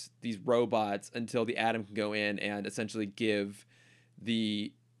these robots until the Atom can go in and essentially give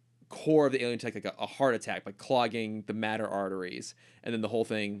the core of the alien tech like a heart attack by clogging the matter arteries, and then the whole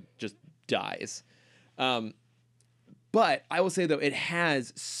thing just dies. But I will say, though, it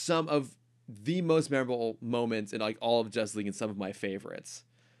has some of the most memorable moments in like all of Justice League and some of my favorites.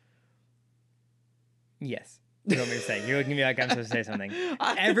 Yes. You know what me to say? You're looking at me like I'm supposed to say something.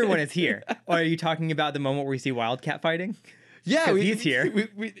 Everyone is here. Or are you talking about the moment where we see Wildcat fighting? Yeah, he's here.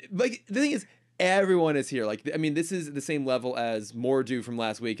 We, like, the thing is, everyone is here. Like, I mean, this is the same level as Mordu from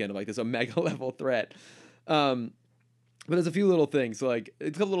last weekend, of like this Omega level threat. But there's a few little things. So, like,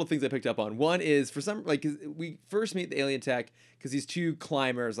 a couple little things I picked up on. One is, for some, like, we first meet the alien tech because these two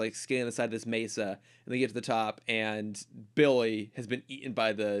climbers, like, scaling the side of this mesa, and they get to the top, and Billy has been eaten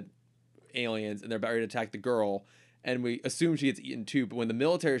by the aliens, and they're about ready to attack the girl, and we assume she gets eaten too. But when the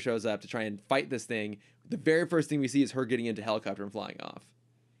military shows up to try and fight this thing, the very first thing we see is her getting into a helicopter and flying off.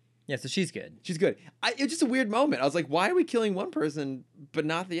 Yeah, so she's good. She's good. It was just a weird moment. I was like, why are we killing one person but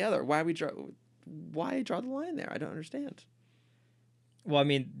not the other? Why draw the line there? I don't understand. Well, I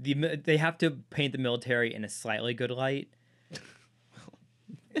mean, they have to paint the military in a slightly good light. I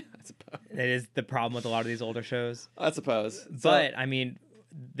suppose. That is the problem with a lot of these older shows. I suppose. But, I mean,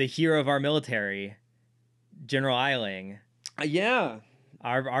 the hero of our military, General Eiling. Yeah.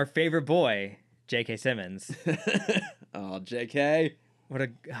 Our favorite boy, J.K. Simmons. Oh, J.K. What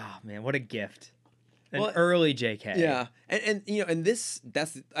a gift. Early JK. Yeah. And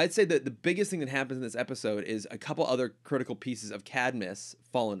I'd say that the biggest thing that happens in this episode is a couple other critical pieces of Cadmus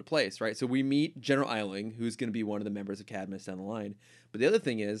fall into place, right? So we meet General Eiling, who's going to be one of the members of Cadmus down the line. But the other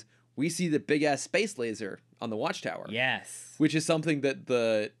thing is we see the big ass space laser on the watchtower. Yes. Which is something that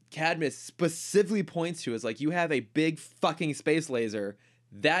the Cadmus specifically points to as like, you have a big fucking space laser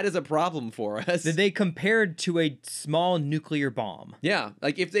that is a problem for us. That they compared to a small nuclear bomb. Yeah,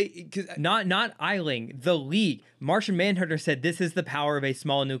 like if they not Eiling, the League. Martian Manhunter said this is the power of a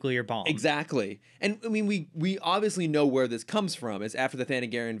small nuclear bomb. exactly. And I mean, we obviously know where this comes from. Is after the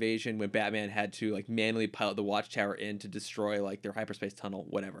Thanagar invasion when Batman had to like manually pilot the Watchtower in to destroy like their hyperspace tunnel,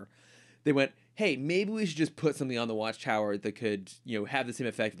 whatever. They went, hey, maybe we should just put something on the Watchtower that could, have the same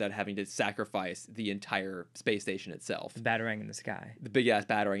effect without having to sacrifice the entire space station itself. The Batarang in the sky. The big ass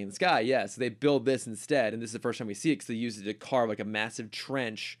Batarang in the sky, yeah. So they build this instead, and this is the first time we see it because they use it to carve like a massive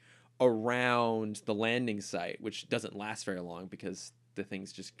trench around the landing site, which doesn't last very long because the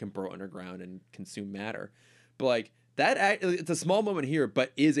things just can burrow underground and consume matter. But like that, it's a small moment here,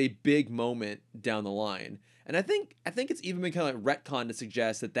 but is a big moment down the line. And I think it's even been kind of like retcon to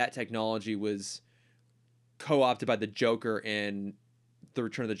suggest that technology was co-opted by the Joker in the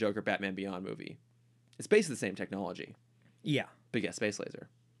Return of the Joker Batman Beyond movie. It's basically the same technology. Yeah. Big ass space laser.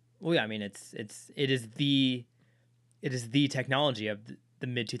 Well, yeah, I mean, it is the technology of the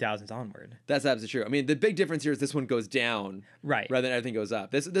mid 2000s onward. That's absolutely true. I mean, the big difference here is this one goes down, right, rather than everything goes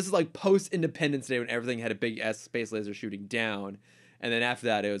up. This is like post Independence Day when everything had a big ass space laser shooting down. And then after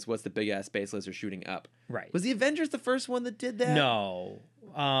that, it was what's the big ass space laser shooting up? Right. Was the Avengers the first one that did that? No.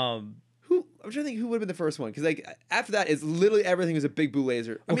 I'm trying to think who would have been the first one because like after that, it's literally everything was a big blue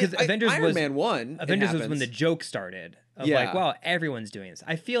laser. Because Iron Man 1. Avengers was when the joke started. Of like, wow, everyone's doing this.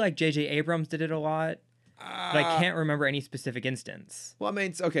 I feel like J.J. Abrams did it a lot, but I can't remember any specific instance. Well, I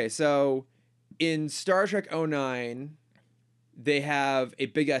mean, okay, so in Star Trek 09, they have a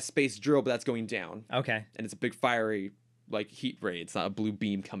big ass space drill, but that's going down. Okay. And it's a big fiery like heat ray. It's not a blue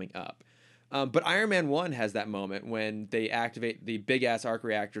beam coming up. But Iron Man 1 has that moment when they activate the big ass arc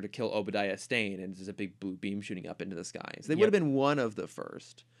reactor to kill Obadiah Stane, and there's a big blue beam shooting up into the sky. So they would have been one of the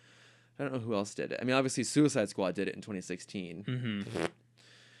first. I don't know who else did it. I mean, obviously Suicide Squad did it in 2016. Mm-hmm.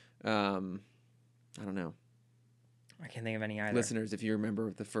 I don't know. I can't think of any either. Listeners, if you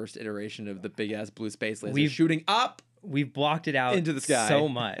remember the first iteration of the big ass blue space laser shooting up, we've blocked it out into the sky so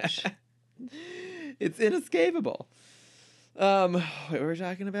much. It's inescapable. What were we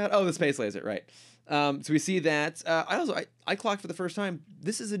talking about? Oh, the space laser, right? So we see that. I clocked for the first time.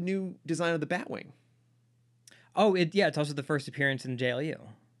 This is a new design of the Batwing. Oh, it's also the first appearance in JLU.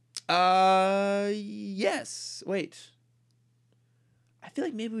 Yes. Wait. I feel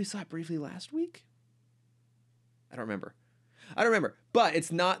like maybe we saw it briefly last week. I don't remember. But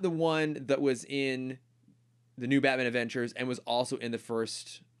it's not the one that was in the new Batman Adventures and was also in the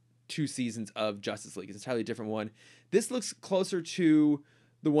first 2 seasons of Justice League. It's an entirely different one. This looks closer to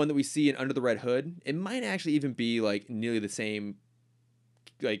the one that we see in Under the Red Hood. It might actually even be like nearly the same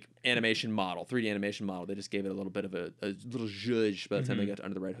like animation model, 3D animation model. They just gave it a little bit of a little zhuzh by the time they got to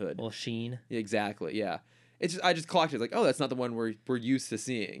Under the Red Hood. A little sheen. Yeah, exactly, yeah. I just clocked it. It's like, oh, that's not the one we're used to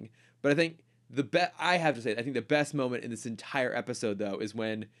seeing. But I think I have to say, I think the best moment in this entire episode though is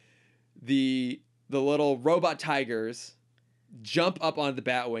when the little robot tigers jump up onto the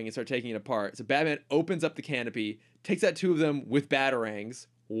Batwing and start taking it apart. So Batman opens up the canopy, takes out 2 of them with batarangs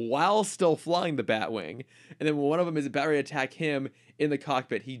while still flying the Batwing. And then when one of them is about to attack him in the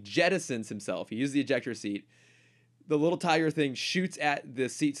cockpit, he jettisons himself. He uses the ejector seat. The little tiger thing shoots at the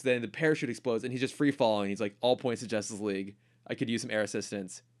seat, so then the parachute explodes, and he's just free falling. He's like, all points to Justice League. I could use some air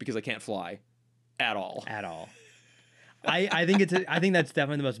assistance because I can't fly at all. I think that's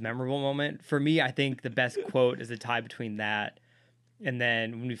definitely the most memorable moment for me. I think the best quote is the tie between that and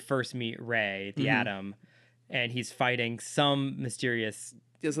then when we first meet Ray, the Atom, and he's fighting some mysterious,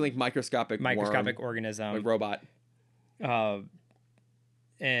 something microscopic worm, organism, like robot,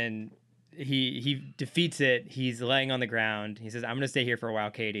 and he defeats it. He's laying on the ground. He says, "I'm gonna stay here for a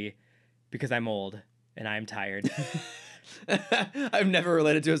while, Katie, because I'm old and I'm tired." I've never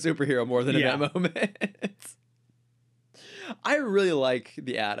related to a superhero more than in that moment. I really like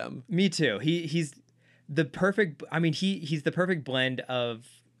the Atom. Me too. He's the perfect. I mean, he's the perfect blend of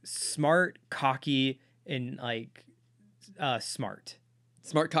smart, cocky, and like smart.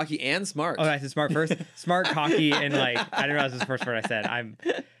 Smart, cocky, and smart. Oh, I said smart first. Smart, cocky, and like I didn't realize this was the first word I said. I'm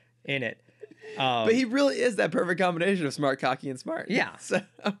in it. But he really is that perfect combination of smart, cocky, and smart. Yeah. So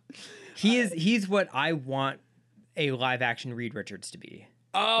he's what I want a live action Reed Richards to be.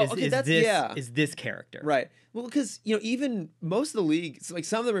 Oh, okay, is this character. Right. Well, because, even most of the league, so like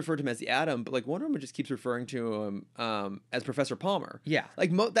some of them refer to him as the Atom, but like Wonder Woman just keeps referring to him as Professor Palmer. Yeah.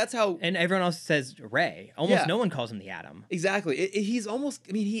 Like that's how. And everyone else says Ray. Almost no one calls him the Atom. Exactly. He's almost,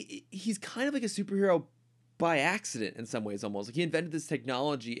 he's kind of like a superhero by accident in some ways almost. Like he invented this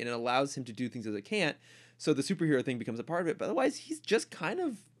technology and it allows him to do things that it can't. So the superhero thing becomes a part of it. But otherwise, he's just kind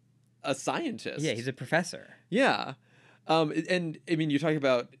of a scientist. Yeah, he's a professor. Yeah. And I mean, you're talking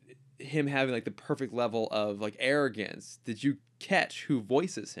about him having like the perfect level of like arrogance. Did you catch who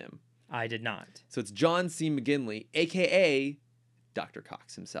voices him? I did not. So it's John C. McGinley, aka Dr.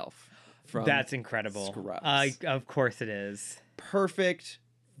 Cox himself. From That's incredible. Scrubs. Of course it is. Perfect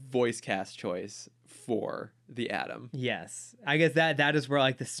voice cast choice for the Atom. Yes, I guess that is where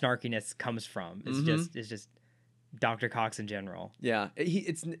like the snarkiness comes from. Mm-hmm. It's just Dr. Cox in general. Yeah,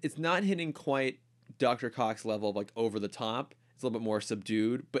 it's not hitting quite Dr. Cox level of like over the top. It's a little bit more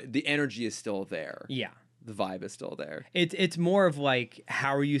subdued, but the energy is still there. Yeah. The vibe is still there. It's more of like,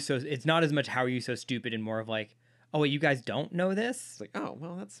 how are you so? It's not as much how are you so stupid, and more of like, oh wait, you guys don't know this? It's like, oh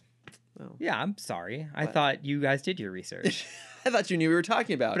well, that's. Oh. Yeah, I'm sorry. I thought you guys did your research. I thought you knew we were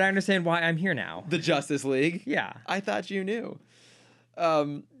talking about. But I understand why I'm here now. The Justice League. Yeah. I thought you knew.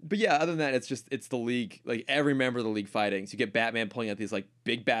 But yeah, other than that, it's the League, like every member of the League fighting. So you get Batman pulling out these like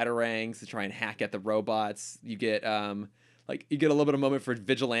big batarangs to try and hack at the robots. You get you get a little bit of moment for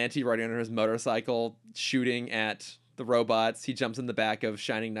Vigilante riding on his motorcycle, shooting at the robots. He jumps in the back of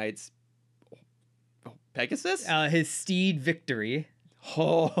Shining Knight's Pegasus. His steed Victory.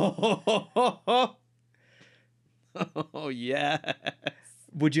 Oh, yes.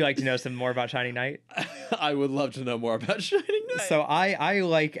 Would you like to know some more about Shining Knight? I would love to know more about Shining Knight. So I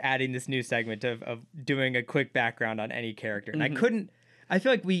like adding this new segment of doing a quick background on any character. And I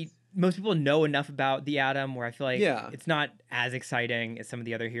feel like most people know enough about the Atom where I feel like it's not as exciting as some of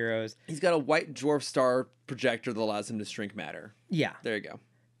the other heroes. He's got a white dwarf star projector that allows him to shrink matter. Yeah. There you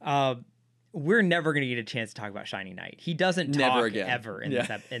go. We're never going to get a chance to talk about Shining Knight. He doesn't talk ever in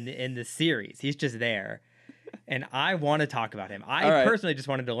in this series. He's just there. And I want to talk about him. I personally just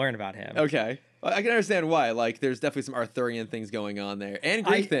wanted to learn about him. Okay. Well, I can understand why. Like, there's definitely some Arthurian things going on there. And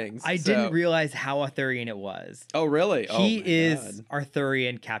Greek things. I didn't realize how Arthurian it was. Oh, really? He is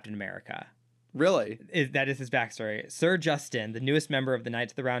Arthurian Captain America. Really? That is his backstory. Sir Justin, the newest member of the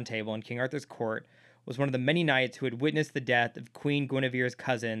Knights of the Round Table in King Arthur's court, was one of the many knights who had witnessed the death of Queen Guinevere's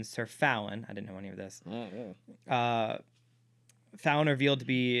cousin, Sir Fallon. I didn't know any of this. Fallon revealed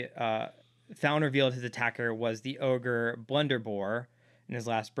his attacker was the ogre Blunderbore in his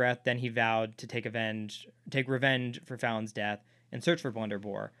last breath. Then he vowed to take revenge for Fallon's death and search for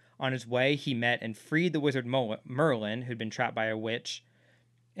Blunderbore. On his way, he met and freed the wizard Merlin, who'd been trapped by a witch.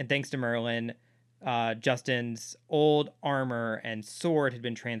 And thanks to Merlin, Justin's old armor and sword had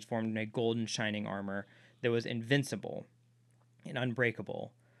been transformed into a golden shining armor that was invincible and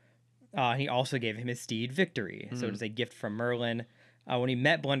unbreakable. He also gave him his steed Victory. So it was a gift from Merlin. When he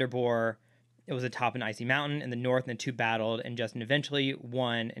met Blunderbore, it was atop an icy mountain in the north, and the two battled, and Justin eventually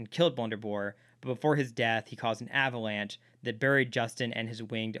won and killed Blunderbore. But before his death, he caused an avalanche that buried Justin and his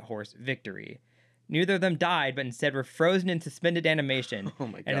winged horse Victory. Neither of them died, but instead were frozen in suspended animation. Oh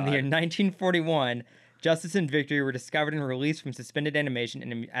my God. And in the year 1941, Justice and Victory were discovered and released from suspended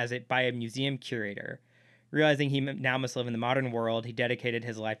animation by a museum curator. Realizing he now must live in the modern world, he dedicated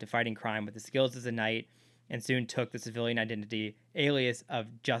his life to fighting crime with his skills as a knight, and soon took the civilian identity alias of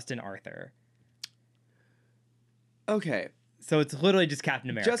Justin Arthur. Okay. So it's literally just Captain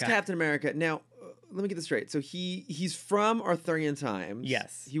America. Just Captain America. Now, let me get this straight. So he's from Arthurian times.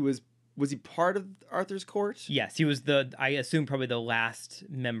 Yes. Was he part of Arthur's court? Yes, he was I assume probably the last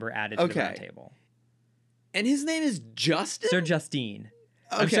member added to the Round Table. And his name is Justin? Sir Justine.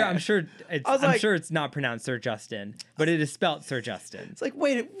 Okay. I'm sure it's not pronounced Sir Justin, but it is spelt Sir Justin. It's like,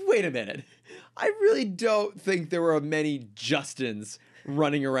 wait a minute. I really don't think there were many Justins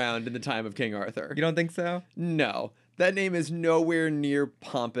running around in the time of King Arthur. You don't think so? No. That name is nowhere near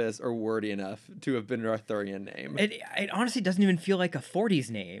pompous or wordy enough to have been an Arthurian name. It honestly doesn't even feel like a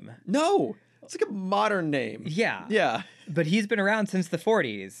 40s name. No. It's like a modern name. Yeah. Yeah. But he's been around since the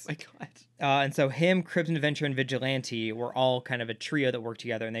 40s. My God. And so him, Crimson Adventure, and Vigilante were all kind of a trio that worked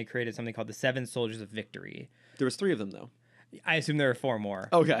together, and they created something called the Seven Soldiers of Victory. There was 3 of them, though. I assume there are 4 more.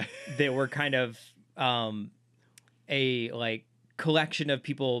 Okay. They were kind of a like collection of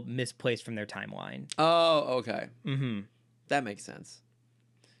people misplaced from their timeline. Oh, okay. Mm-hmm. That makes sense.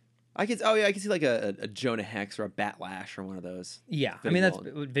 I can see like a Jonah Hex or a Batlash or one of those. Yeah, I mean that's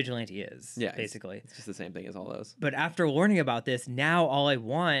what Vigilante is. Yeah, basically. It's just the same thing as all those. But after learning about this, now all I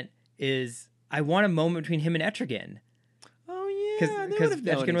want a moment between him and Etrigan. Oh yeah, because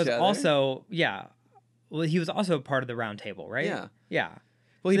Etrigan was also well, he was also part of the Round Table, right? Yeah.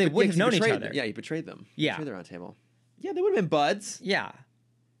 Well, they would have known each other. Yeah, he betrayed them. Yeah, betrayed the Round Table. Yeah, they would have been buds. Yeah,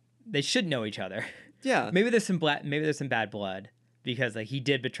 they should know each other. Yeah, maybe there's some bad blood. Because like he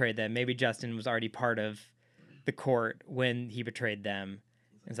did betray them. Maybe Justin was already part of the court when he betrayed them.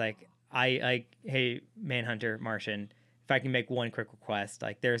 It's like hey, Manhunter, Martian, if I can make one quick request,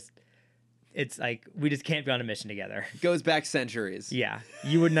 like there's it's like we just can't be on a mission together. Goes back centuries. Yeah,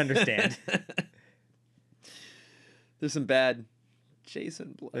 you wouldn't understand. There's some bad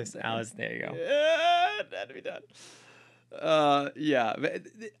Jason blood there. Alice, there you go. Yeah, that had to be done. Yeah, but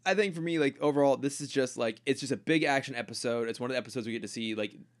I think for me, like overall, this is just like it's just a big action episode. It's one of the episodes we get to see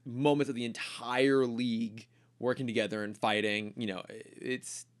like moments of the entire league working together and fighting. You know,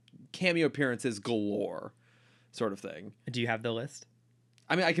 it's cameo appearances galore, sort of thing. Do you have the list?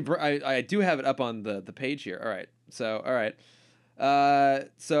 I mean, I do have it up on the page here. All right. So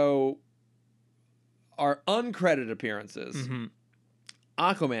our uncredited appearances. Mm-hmm.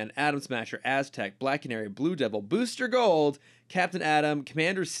 Aquaman, Atom Smasher, Aztec, Black Canary, Blue Devil, Booster Gold, Captain Atom,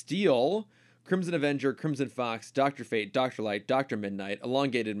 Commander Steel, Crimson Avenger, Crimson Fox, Dr. Fate, Dr. Light, Dr. Midnight,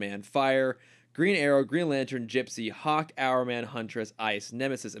 Elongated Man, Fire, Green Arrow, Green Lantern, Gypsy, Hawk, Hourman, Huntress, Ice,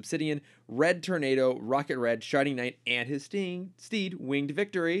 Nemesis, Obsidian, Red Tornado, Rocket Red, Shining Knight, and his steed, Winged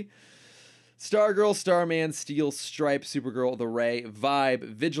Victory. Stargirl, Starman, Steel, Stripe, Supergirl, The Ray, Vibe,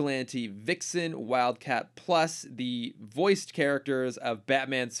 Vigilante, Vixen, Wildcat, plus the voiced characters of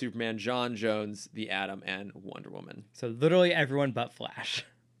Batman, Superman, John Jones, The Atom, and Wonder Woman. So literally everyone but Flash.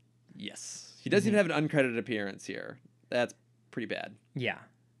 Yes. He doesn't even have an uncredited appearance here. That's pretty bad. Yeah.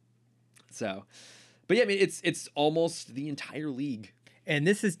 So, but yeah, I mean, it's almost the entire league. And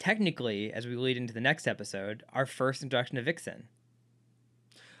this is technically, as we lead into the next episode, our first introduction to Vixen.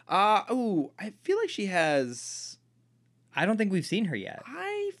 I feel like she has... I don't think we've seen her yet.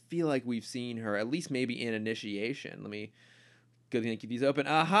 I feel like we've seen her, at least maybe in Initiation. Let me go ahead and keep these open.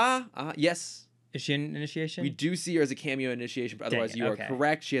 Yes. Is she in Initiation? We do see her as a cameo in Initiation, but otherwise you okay. are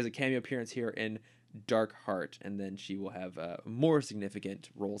correct. She has a cameo appearance here in Dark Heart, and then she will have more significant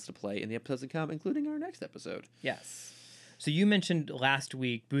roles to play in the episodes to come, including our next episode. Yes. So you mentioned last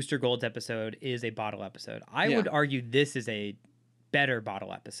week Booster Gold's episode is a bottle episode. I would argue this is a better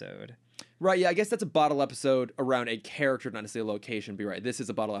bottle episode. Right, yeah, I guess that's a bottle episode around a character, not necessarily a location. Be right. This is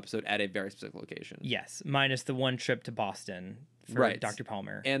a bottle episode at a very specific location. Yes, minus the one trip to Boston for Dr.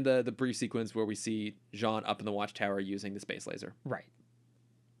 Palmer. And the brief sequence where we see Jean up in the watchtower using the space laser. Right.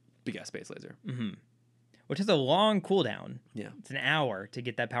 Big ass space laser. Mm-hmm. Which is a long cooldown. Yeah. It's an hour to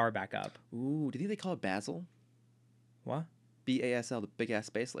get that power back up. Ooh, do you think they call it Basil? What? BASL, the big ass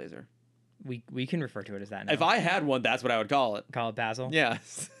space laser. We can refer to it as that now. If I had one, that's what I would call it. Call it Basil?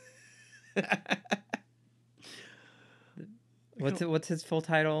 Yes. What's his full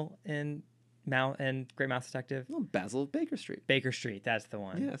title in Great Mouse Detective? Oh, Basil of Baker Street. Baker Street, that's the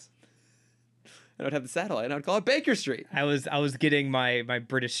one. Yes. I would have the satellite, and I would call it Baker Street. I was getting my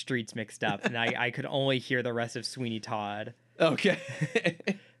British streets mixed up, and I could only hear the rest of Sweeney Todd. Okay.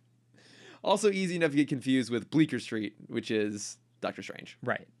 Also easy enough to get confused with Bleecker Street, which is Doctor Strange.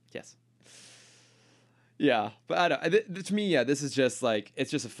 Right. Yes. Yeah, but I don't. To me, yeah, this is just like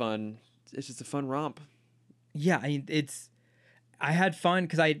it's just a fun romp. Yeah, I mean I had fun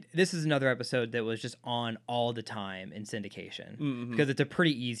because this is another episode that was just on all the time in syndication because it's a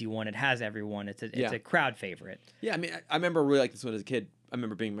pretty easy one. It has everyone. It's a crowd favorite. Yeah, I mean, I remember really liking this one as a kid. I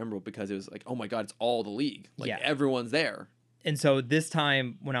remember being memorable because it was like, oh my god, it's all the league. Like everyone's there. And so this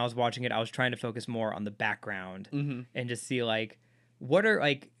time when I was watching it, I was trying to focus more on the background and just see like what are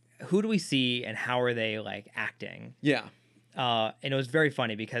like. Who do we see and how are they like acting? Yeah. And it was very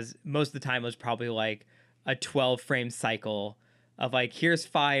funny because most of the time it was probably like a 12 frame cycle of like, here's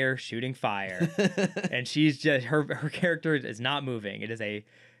fire shooting fire. And she's just, her character is not moving. It is a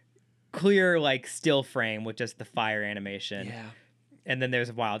clear like still frame with just the fire animation. Yeah. And then there's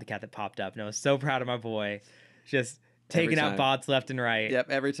a Wildcat that popped up and I was so proud of my boy. Just taking out bots left and right. Yep.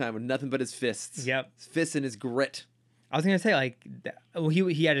 Every time with nothing but his fists. Yep. His fists and his grit. I was gonna say like,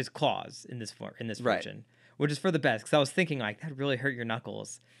 he had his claws in this version, which is for the best. Because I was thinking like that really hurt your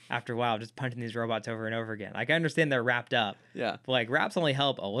knuckles after a while, just punching these robots over and over again. Like I understand they're wrapped up, but like wraps only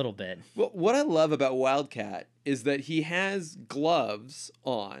help a little bit. Well, what I love about Wildcat is that he has gloves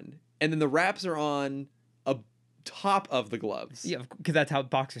on, and then the wraps are on a top of the gloves. Yeah, because that's how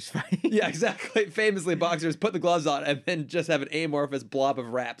boxers fight. Yeah, exactly. Famously, boxers put the gloves on and then just have an amorphous blob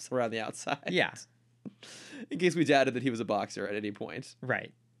of wraps around the outside. Yeah. In case we doubted that he was a boxer at any point.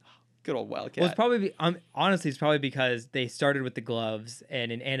 Right. Good old Wildcat. Well, it's probably honestly, it's probably because they started with the gloves,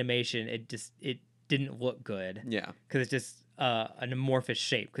 and in animation, it didn't look good. Yeah. Because it's just an amorphous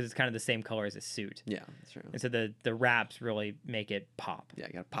shape, because it's kind of the same color as his suit. Yeah, that's true. And so the wraps really make it pop. Yeah,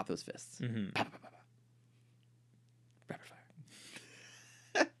 you gotta pop those fists. Mm-hmm. Pop, pop, pop, pop. Rapid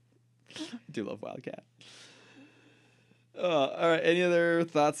fire. I do love Wildcat. All right. Any other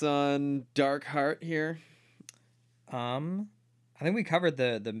thoughts on Dark Heart here? I think we covered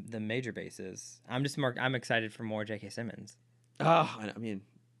the major bases. I'm excited for more J.K. Simmons. Oh, I mean,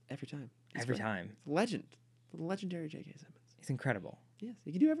 every time. Every time. Legend. The legendary J.K. Simmons. He's incredible. Yes,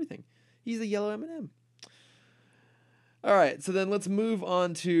 he can do everything. He's the yellow M&M. All right, so then let's move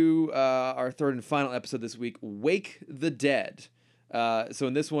on to our third and final episode this week, Wake the Dead. So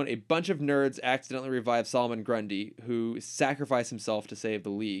in this one, a bunch of nerds accidentally revive Solomon Grundy, who sacrificed himself to save the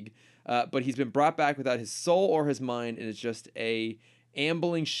League. But he's been brought back without his soul or his mind, and is just a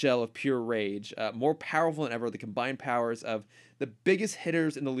ambling shell of pure rage. More powerful than ever, the combined powers of the biggest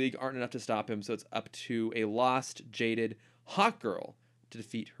hitters in the League aren't enough to stop him, so it's up to a lost, jaded Hawkgirl to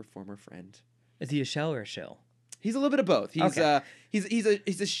defeat her former friend. Is he a shell or a shill? He's a little bit of both. He's Okay.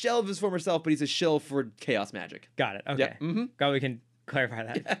 He's a shell of his former self, but he's a shill for chaos magic. Got it. Okay. Yep. Mm-hmm. Glad we can clarify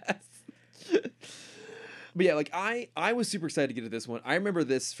that. Yes. But yeah, like I was super excited to get to this one. I remember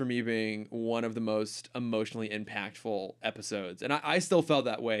this for me being one of the most emotionally impactful episodes, and I still felt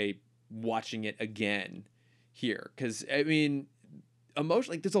that way watching it again here, because I mean,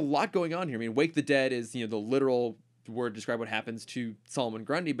 emotionally, like, there's a lot going on here. I mean, Wake the Dead is, the literal word to describe what happens to Solomon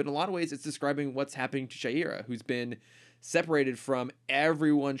Grundy, but in a lot of ways it's describing what's happening to Shaira, who's been separated from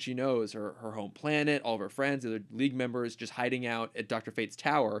everyone she knows, her home planet, all of her friends, other League members, just hiding out at Dr. Fate's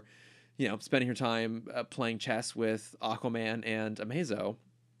tower, spending her time playing chess with Aquaman and Amazo,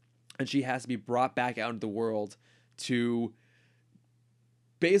 and she has to be brought back out into the world to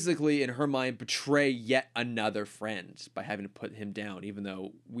basically, in her mind, betray yet another friend by having to put him down, even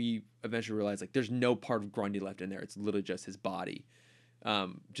though we eventually realize, like, there's no part of Grundy left in there. It's literally just his body,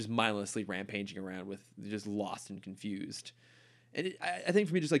 just mindlessly rampaging around with just lost and confused. And I think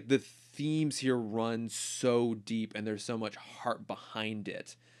for me, just like the themes here run so deep and there's so much heart behind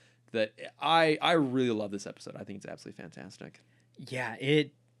it that I really love this episode. I think it's absolutely fantastic. Yeah,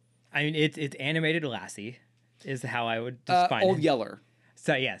 it's animated Lassie is how I would define Old it. Yeller.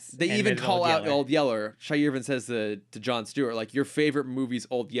 So yes, They even animated call out Yeller. Old Yeller. Shia even says to Jon Stewart, like, your favorite movie's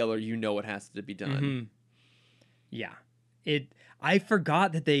Old Yeller, you know what has to be done. Mhm. Yeah. I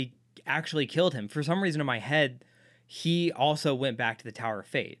forgot that they actually killed him. For some reason in my head, he also went back to the Tower of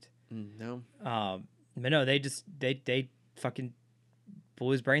Fate. No. But no, they fucking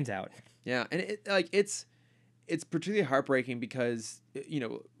blew his brains out. Yeah, and it's particularly heartbreaking because,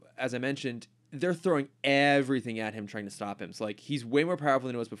 as I mentioned, they're throwing everything at him trying to stop him. So, like, he's way more powerful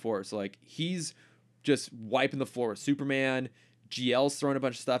than he was before. So, like, he's just wiping the floor with Superman. GL's throwing a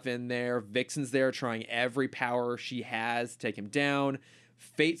bunch of stuff in there. Vixen's there trying every power she has to take him down.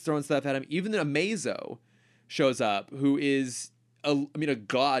 Fate's throwing stuff at him. Even Amazo shows up, who is, a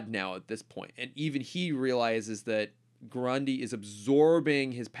god now at this point. And even he realizes that Grundy is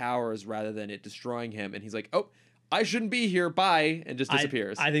absorbing his powers rather than it destroying him. And he's like, oh, I shouldn't be here, bye, and just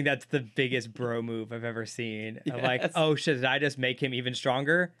disappears. I think that's the biggest bro move I've ever seen. Yes. Of like, oh shit, did I just make him even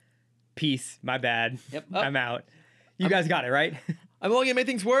stronger? Peace, my bad. Yep. I'm out. You guys got it, right? I'm only gonna make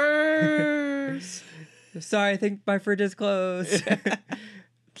things worse. Sorry, I think my fridge is closed.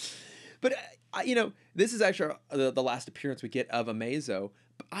 But, this is actually the last appearance we get of Amazo.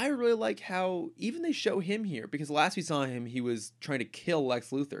 But I really like how even they show him here, because last we saw him, he was trying to kill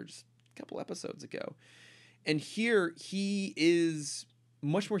Lex Luthor just a couple episodes ago. And here, he is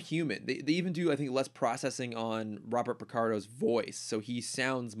much more human. They even do, I think, less processing on Robert Picardo's voice. So he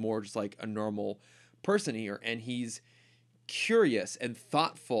sounds more just like a normal person here. And he's curious and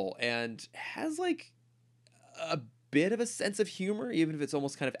thoughtful and has, like, a bit of a sense of humor, even if it's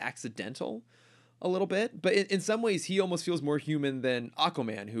almost kind of accidental a little bit. But in some ways, he almost feels more human than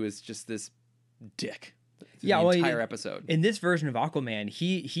Aquaman, who is just this dick the entire episode. In this version of Aquaman,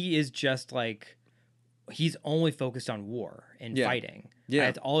 he is just like... he's only focused on war and fighting. Yeah.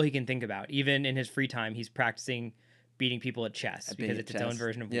 That's all he can think about. Even in his free time, he's practicing beating people at chess because it's its own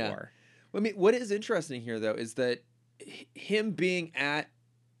version of war. Well, I mean, what is interesting here, though, is that him being at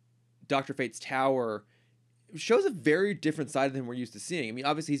Dr. Fate's tower shows a very different side of him we're used to seeing. I mean,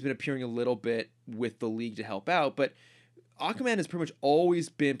 obviously, he's been appearing a little bit with the League to help out, but Aquaman has pretty much always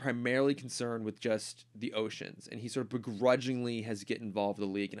been primarily concerned with just the oceans, and he sort of begrudgingly has get involved with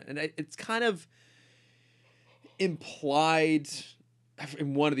the League. And it's kind of implied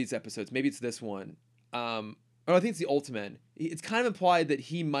in one of these episodes, maybe it's this one, or I think it's the Ultiman. It's kind of implied that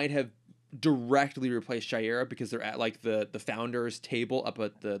he might have directly replaced Shaira because they're at, like, the founders table up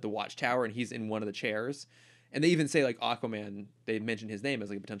at the watchtower, and he's in one of the chairs. And they even say, like, Aquaman, they mention his name as,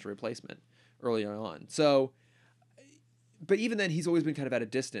 like, a potential replacement earlier on. So, but even then, he's always been kind of at a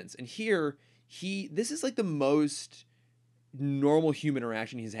distance. And here, this is, like, the most normal human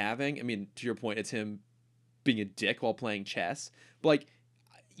interaction he's having. I mean, to your point, it's him being a dick while playing chess. But, like,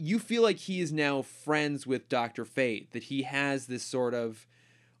 you feel like he is now friends with Dr. Fate, that he has this sort of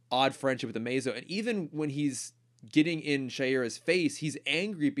odd friendship with Amazo. And even when he's getting in Shaira's face, he's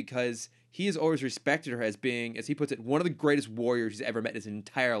angry because he has always respected her as being, as he puts it, one of the greatest warriors he's ever met in his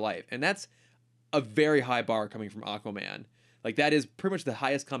entire life. And that's a very high bar coming from Aquaman. Like, that is pretty much the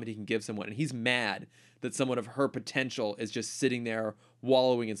highest comment he can give someone. And he's mad that someone of her potential is just sitting there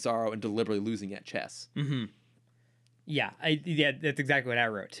wallowing in sorrow and deliberately losing at chess. Mm-hmm. Yeah, that's exactly what I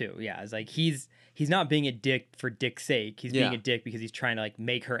wrote too. Yeah, it's like he's not being a dick for dick's sake. He's being a dick because he's trying to like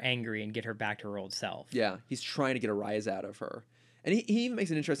make her angry and get her back to her old self. Yeah, he's trying to get a rise out of her. And he even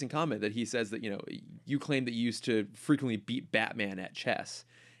makes an interesting comment that he says that, you claim that you used to frequently beat Batman at chess.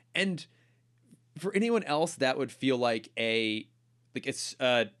 And for anyone else, that would feel like a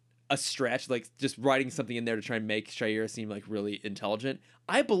stretch, like just writing something in there to try and make Shayera seem like really intelligent.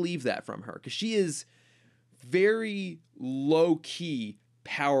 I believe that from her because she is very low-key,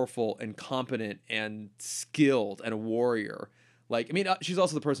 powerful and competent and skilled and a warrior. Like, I mean, she's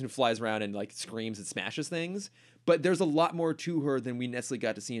also the person who flies around and like screams and smashes things, but there's a lot more to her than we necessarily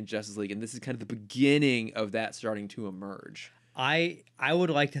got to see in Justice League, and this is kind of the beginning of that starting to emerge. I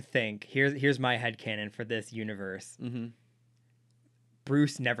would like to think, here's my headcanon for this universe. Mm-hmm.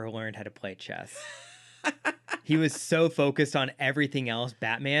 Bruce never learned how to play chess. He was so focused on everything else,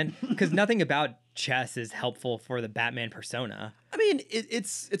 Batman, because nothing about chess is helpful for the Batman persona. I mean,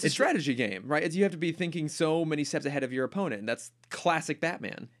 it's a strategy game, right? You have to be thinking so many steps ahead of your opponent. That's classic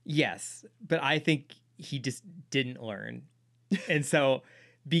Batman. Yes, but I think he just didn't learn. And so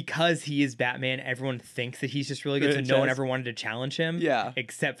because he is Batman, everyone thinks that he's just really good, so no one ever wanted to challenge him. Yeah.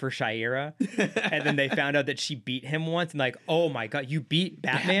 Except for Shayera. And then they found out that she beat him once and like, oh my God, you beat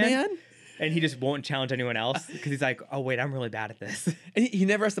Batman? And he just won't challenge anyone else because he's like, oh wait, I'm really bad at this. And he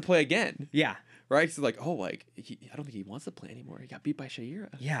never has to play again. Yeah. Right? So like, oh, like, I don't think he wants to play anymore. He got beat by Shayera.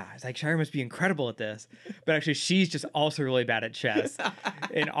 Yeah. It's like, Shayera must be incredible at this. But actually, she's just also really bad at chess.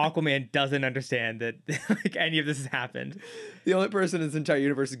 And Aquaman doesn't understand that like any of this has happened. The only person in this entire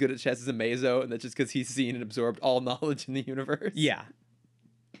universe who's good at chess is Amazo, and that's just because he's seen and absorbed all knowledge in the universe. Yeah.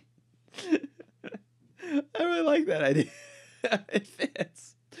 I really like that idea. It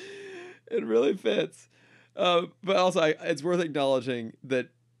fits. It really fits. But also, it's worth acknowledging that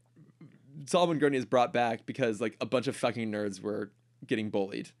Solomon Grundy is brought back because like a bunch of fucking nerds were getting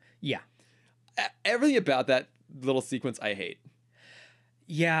bullied. Yeah. Everything about that little sequence I hate.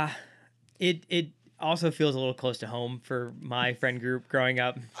 Yeah. It also feels a little close to home for my friend group growing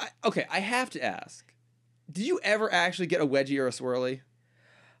up. I have to ask. Did you ever actually get a wedgie or a swirly?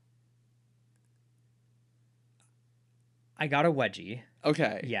 I got a wedgie.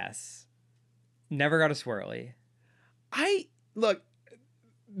 Okay. Yes. Never got a swirly. Look,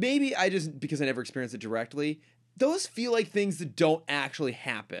 maybe I just, because I never experienced it directly, those feel like things that don't actually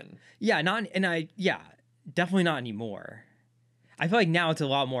happen. Yeah, definitely not anymore. I feel like now it's a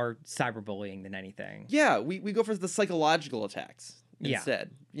lot more cyberbullying than anything. Yeah, we go for the psychological attacks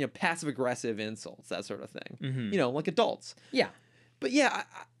instead. Yeah. Passive aggressive insults, that sort of thing. Mm-hmm. Like adults. Yeah. But yeah,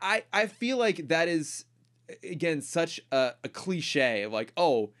 I feel like that is, again, such a cliche of like,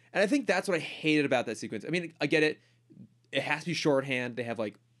 oh, and I think that's what I hated about that sequence. I mean, I get it. It has to be shorthand. They have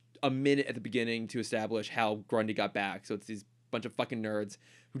like a minute at the beginning to establish how Grundy got back. So it's these bunch of fucking nerds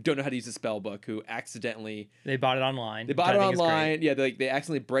who don't know how to use a spell book, who accidentally... They bought it online. Yeah, they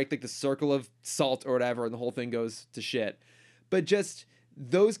accidentally break like the circle of salt or whatever, and the whole thing goes to shit. But just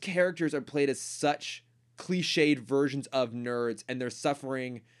those characters are played as such cliched versions of nerds, and they're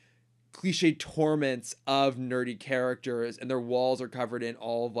suffering cliched torments of nerdy characters, and their walls are covered in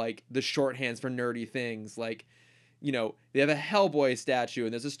all of like the shorthands for nerdy things. Like, they have a Hellboy statue,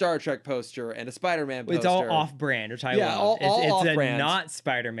 and there's a Star Trek poster and a Spider-Man poster. It's all off-brand, which I love. It's off-brand. A not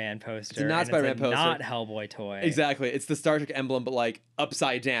Spider-Man poster. It's a not Spider-Man poster. Not Hellboy toy. Exactly. It's the Star Trek emblem, but like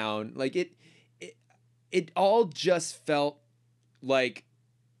upside down. Like it all just felt like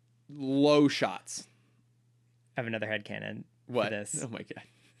low shots. I have another headcanon for this. Oh my God.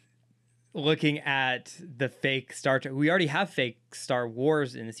 Looking at the fake Star Trek, we already have fake Star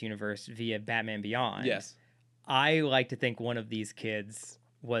Wars in this universe via Batman Beyond. Yes. I like to think one of these kids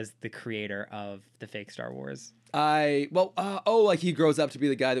was the creator of the fake Star Wars. Like he grows up to be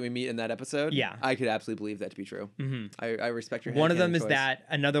the guy that we meet in that episode? Yeah. I could absolutely believe that to be true. Mm-hmm. I respect your One of them is choice. that.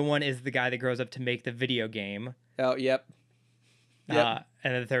 Another one is the guy that grows up to make the video game. Oh, yep. And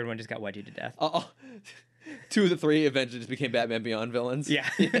then the third one just got wedgied to death. Two of the three eventually just became Batman Beyond villains. Yeah.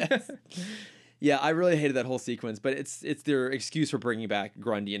 Yes. Yeah, I really hated that whole sequence, but it's their excuse for bringing back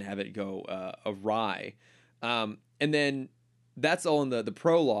Grundy and have it go awry. And then that's all in the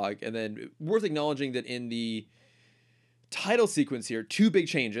prologue. And then worth acknowledging that in the title sequence here, two big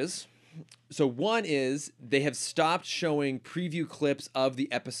changes. So one is they have stopped showing preview clips of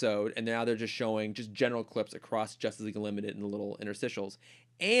the episode, and now they're just showing just general clips across Justice League Unlimited and the little interstitials.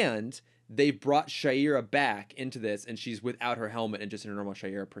 And they've brought Shaira back into this, and she's without her helmet and just in her normal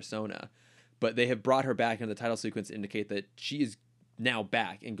Shaira persona. But they have brought her back in the title sequence to indicate that she is now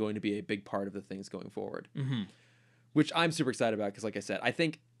back and going to be a big part of the things going forward. Mm-hmm. Which I'm super excited about because, like I said, I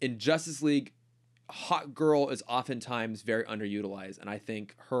think in Justice League, Hawk Girl is oftentimes very underutilized, and I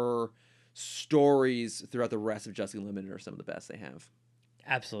think her stories throughout the rest of Justice League Limited are some of the best they have.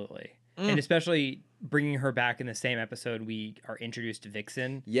 Absolutely. And especially bringing her back in the same episode we are introduced to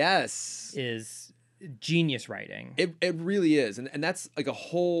Vixen. Yes. Is genius writing. It really is. And that's like a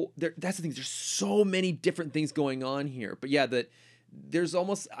whole... that's the thing. There's so many different things going on here. But yeah, that there's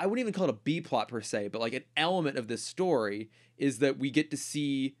almost... I wouldn't even call it a B-plot per se, but like an element of this story is that we get to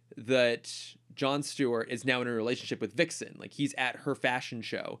see that Jon Stewart is now in a relationship with Vixen. Like, he's at her fashion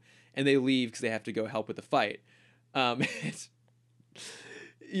show, and they leave because they have to go help with the fight.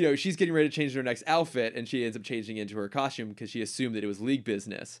 You know, she's getting ready to change her next outfit, and she ends up changing into her costume because she assumed that it was League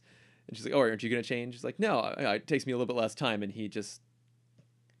business. And she's like, "Oh, aren't you going to change?" She's like, "No, it takes me a little bit less time." And he just,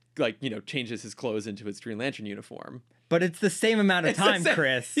 like, you know, changes his clothes into his Green Lantern uniform. But it's the same amount of time,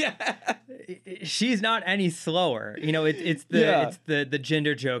 Chris. Yeah. She's not any slower. You know, it's the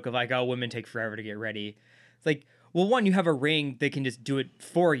gender joke of like, oh, women take forever to get ready. It's like, well, one, you have a ring that can just do it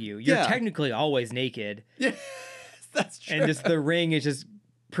for you. You're technically always naked. Yeah, that's true. And just the ring is just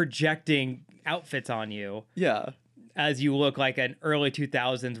projecting outfits on you. Yeah. As you look like an early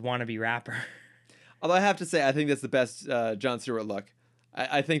 2000s wannabe rapper. Although I have to say, I think that's the best Jon Stewart look.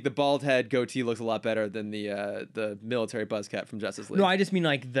 I think the bald head goatee looks a lot better than the military buzz cut from Justice League. No, I just mean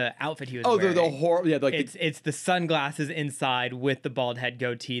like the outfit he was wearing. Oh, the horror. Yeah, like it's the sunglasses inside with the bald head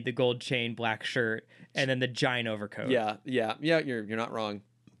goatee, the gold chain, black shirt, and then the giant overcoat. Yeah. You're not wrong.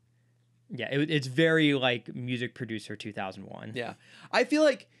 Yeah, it's very like music producer 2001. Yeah, I feel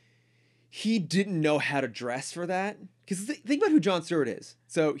like he didn't know how to dress for that. Because think about who Jon Stewart is.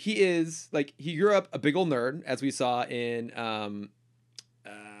 So he is like, he grew up a big old nerd, as we saw in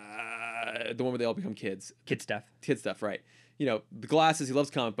the one where they all become kids. Kid stuff, right? You know, the glasses. He loves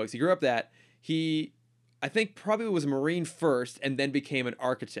comic books. He grew up that. He, I think, probably was a Marine first, and then became an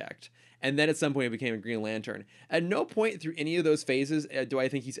architect. And then at some point he became a Green Lantern. At no point through any of those phases do I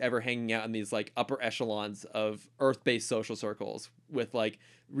think he's ever hanging out in these like upper echelons of Earth-based social circles with like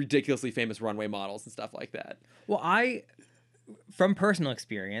ridiculously famous runway models and stuff like that. Well, from personal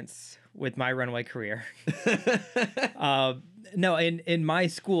experience with my runway career, no, in my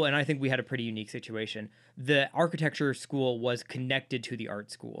school, and I think we had a pretty unique situation, the architecture school was connected to the art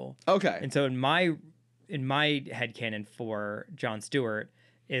school. Okay. And so in my headcanon for Jon Stewart,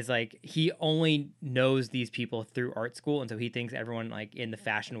 is like he only knows these people through art school, and so he thinks everyone like in the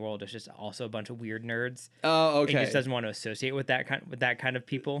fashion world is just also a bunch of weird nerds. Oh, okay. And he just doesn't want to associate with that kind of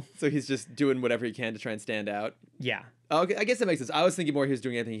people. So he's just doing whatever he can to try and stand out. Yeah. Okay, I guess that makes sense. I was thinking more he was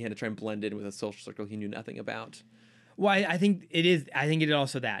doing anything he can to try and blend in with a social circle he knew nothing about. Well, I think it is. I think it is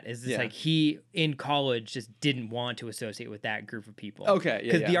also that is just like he in college just didn't want to associate with that group of people. Okay,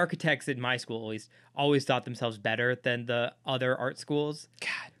 because the architects in my school at least always thought themselves better than the other art schools.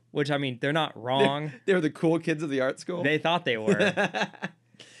 God, which I mean they're not wrong. They're the cool kids of the art school. They thought they were.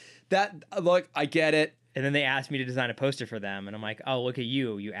 That look, I get it. And then they asked me to design a poster for them, and I'm like, oh, look at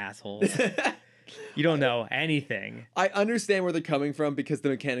you assholes. You don't know anything. I understand where they're coming from because the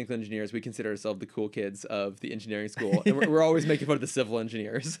mechanical engineers, we consider ourselves the cool kids of the engineering school. And we're always making fun of the civil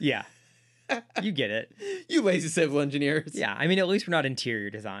engineers. Yeah. You get it. You lazy civil engineers. Yeah. I mean, at least we're not interior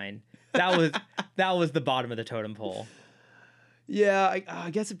design. That was the bottom of the totem pole. Yeah. I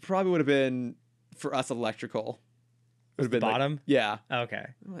guess it probably would have been for us electrical. Would have been bottom? Like, yeah. Okay.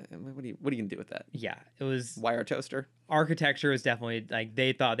 What are you going to do with that? Yeah. It was wire toaster. Architecture was definitely like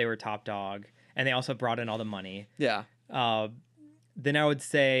they thought they were top dog. And they also brought in all the money. Yeah. Then I would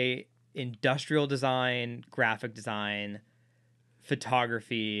say industrial design, graphic design,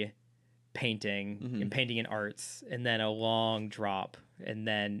 photography, painting, and painting and arts, and then a long drop, and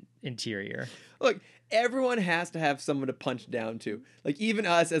then interior. Look, everyone has to have someone to punch down to. Like, even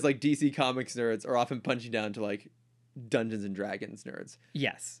us as like DC Comics nerds are often punching down to like Dungeons and Dragons nerds.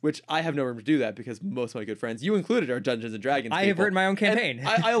 Yes. Which I have no room to do that because most of my good friends, you included, are Dungeons and Dragons people. I have written my own campaign.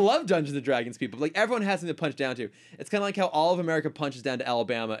 I love Dungeons and Dragons people. Like, everyone has something to punch down to. It's kind of like how all of America punches down to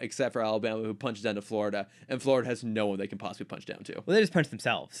Alabama, except for Alabama, who punches down to Florida, and Florida has no one they can possibly punch down to. Well, they just punch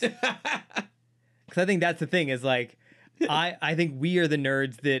themselves. Because I think that's the thing is like, I think we are the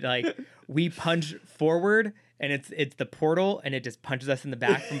nerds that like we punch forward and it's the portal and it just punches us in the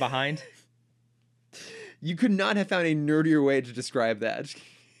back from behind. You could not have found a nerdier way to describe that.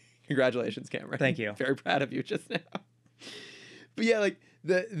 Congratulations, Cameron. Thank you. Very proud of you just now. But yeah, like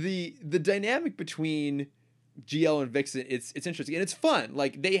the dynamic between GL and Vixen, it's interesting and it's fun.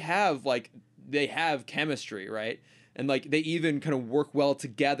 Like they have chemistry, right? And like they even kind of work well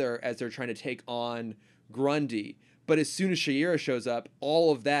together as they're trying to take on Grundy. But as soon as Shayera shows up,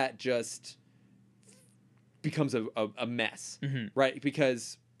 all of that just becomes a mess, right?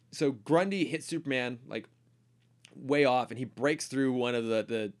 Because so Grundy hits Superman like way off, and he breaks through one of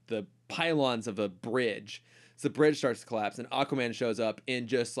the pylons of a bridge. So the bridge starts to collapse, and Aquaman shows up in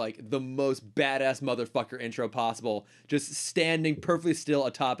just like the most badass motherfucker intro possible, just standing perfectly still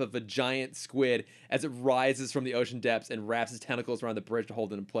atop of a giant squid as it rises from the ocean depths and wraps its tentacles around the bridge to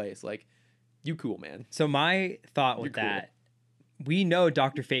hold it in place. Like, you cool, man. So my thought with You're cool. that, we know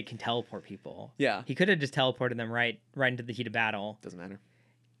Dr. Fate can teleport people. Yeah. He could have just teleported them right into the heat of battle. Doesn't matter.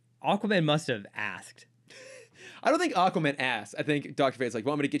 Aquaman must have asked. I don't think Aquaman asked. I think Dr. Fate's like,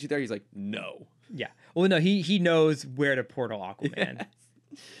 want me to get you there? He's like, no. Yeah. Well, no, he knows where to portal Aquaman.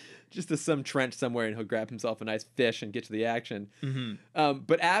 Yes. Just to some trench somewhere, and he'll grab himself a nice fish and get to the action. Mm-hmm.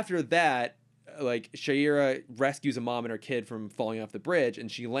 But after that, like Shayera rescues a mom and her kid from falling off the bridge, and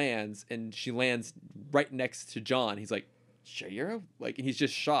she lands right next to John. He's like, Shayera? Like, and he's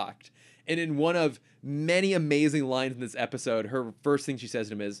just shocked. And in one of many amazing lines in this episode, her first thing she says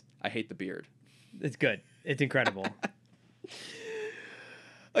to him is, I hate the beard. It's good. It's incredible.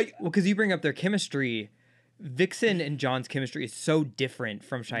 Like, well, because you bring up their chemistry, Vixen and John's chemistry is so different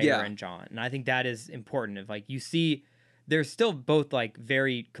from Shayera and John, and I think that is important. Of like, you see, they're still both like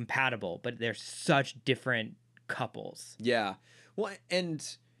very compatible, but they're such different couples. Yeah, well, and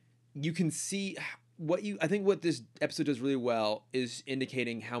you can see I think what this episode does really well is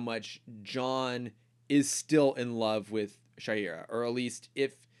indicating how much John is still in love with Shayera, or at least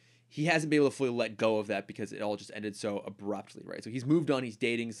if he hasn't been able to fully let go of that because it all just ended so abruptly, right? So he's moved on, he's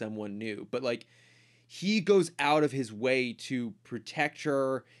dating someone new, but like he goes out of his way to protect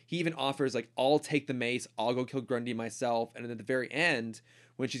her. He even offers like, I'll take the mace, I'll go kill Grundy myself. And then at the very end,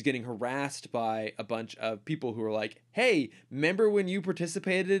 when she's getting harassed by a bunch of people who are like, hey, remember when you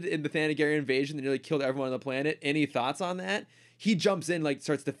participated in the Thanagarian invasion that nearly killed everyone on the planet? Any thoughts on that? He jumps in, like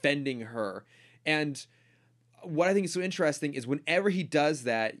starts defending her. And what I think is so interesting is whenever he does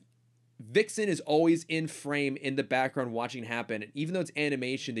that, Vixen is always in frame in the background watching it happen. And even though it's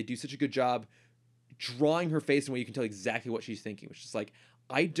animation, they do such a good job drawing her face in a way you can tell exactly what she's thinking, which is like,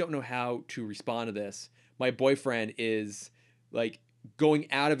 I don't know how to respond to this. My boyfriend is like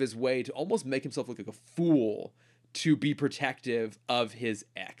going out of his way to almost make himself look like a fool to be protective of his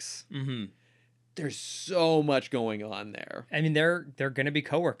ex. Mm-hmm. There's so much going on there. I mean, they're going to be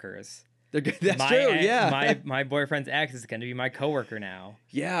coworkers. That's true. Yeah. My boyfriend's ex is going to be my coworker now.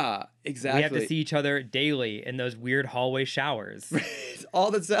 Yeah, exactly. We have to see each other daily in those weird hallway showers. All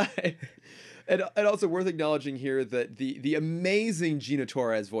the time. And also worth acknowledging here that the amazing Gina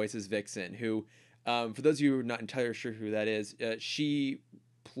Torres voices Vixen, who, for those of you who are not entirely sure who that is, she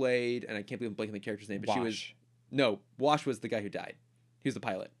played, and I can't believe I'm blanking the character's name, but Wash was the guy who died. He was the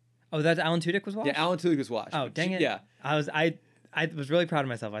pilot. Oh, that's Alan Tudyk was Wash? Yeah, Alan Tudyk was Wash. Oh, dang it. Yeah. I was really proud of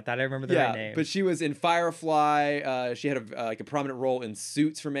myself. I thought I remembered the right name. But she was in Firefly. She had a prominent role in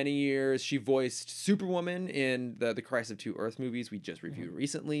Suits for many years. She voiced Superwoman in the Crisis of Two Earths movies we just reviewed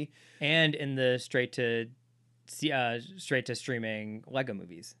recently, and in the straight to streaming Lego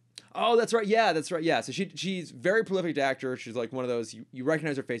movies. Oh, that's right. Yeah, that's right. Yeah, so she's very prolific actor. She's like one of those you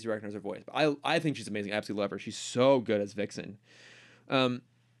recognize her face, you recognize her voice. But I think she's amazing. I absolutely love her. She's so good as Vixen.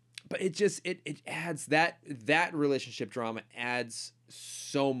 But it just it adds that relationship drama adds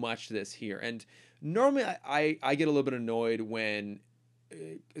so much to this here. And normally I get a little bit annoyed when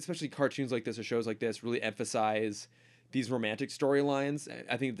especially cartoons like this or shows like this really emphasize these romantic storylines.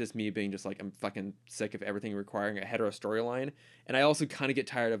 I think this me being just like, I'm fucking sick of everything requiring a hetero storyline. And I also kind of get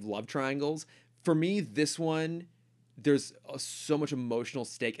tired of love triangles. For me, this one, there's so much emotional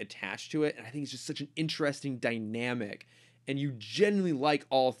stake attached to it. And I think it's just such an interesting dynamic. And you genuinely like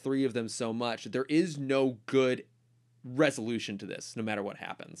all three of them so much that there is no good resolution to this, no matter what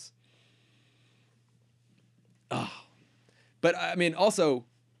happens. Oh. But I mean, also,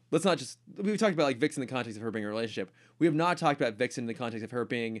 let's not just, we've talked about like Vixen in the context of her being a relationship. We have not talked about Vixen in the context of her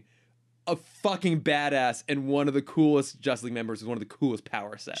being a fucking badass and one of the coolest Justice League members with one of the coolest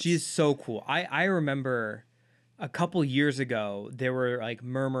power sets. She's so cool. I remember a couple years ago, there were like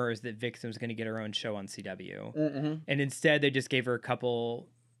murmurs that Vixen was going to get her own show on CW. Mm-hmm. And instead they just gave her a couple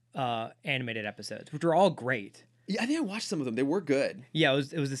animated episodes, which were all great. Yeah, I think I watched some of them. They were good. Yeah,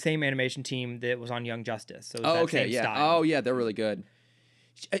 it was the same animation team that was on Young Justice. So it was same yeah. style. Oh, yeah, they're really good.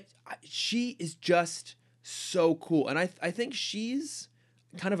 She is just so cool. And I think she's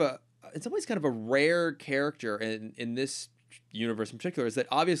kind of in some ways kind of a rare character in this universe in particular is that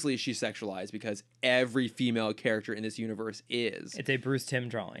obviously she's sexualized because every female character in this universe is. It's a Bruce Timm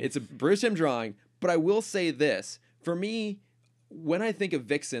drawing. It's a Bruce Timm drawing, but I will say this. For me, when I think of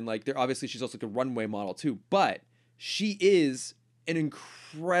Vixen, like obviously she's also like a runway model too, but she is an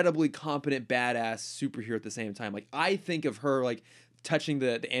incredibly competent badass superhero at the same time. Like I think of her like touching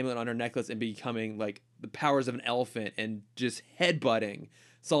the amulet on her necklace and becoming like the powers of an elephant and just headbutting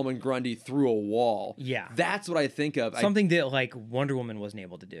Solomon Grundy through a wall. Yeah. That's what I think of. Something that like Wonder Woman wasn't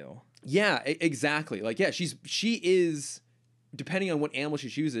able to do. Yeah, exactly. Like, yeah, she is, depending on what animal she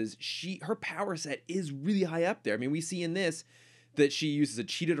chooses, her power set is really high up there. I mean, we see in this that she uses a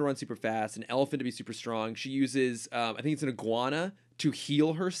cheetah to run super fast, an elephant to be super strong. She uses, I think it's an iguana to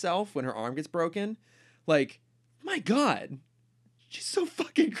heal herself when her arm gets broken. Like, my God, she's so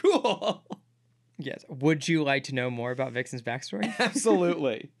fucking cool. Yes. Would you like to know more about Vixen's backstory?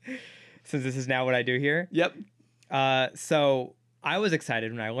 Absolutely. Since this is now what I do here. Yep. So I was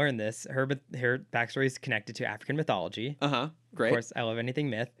excited when I learned this. Her backstory is connected to African mythology. Great. Of course, I love anything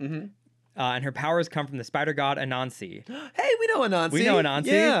myth. Mm-hmm. And her powers come from the spider god Anansi. Hey, we know Anansi. We know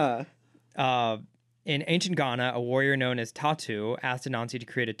Anansi. Yeah. In ancient Ghana, a warrior known as Tatu asked Anansi to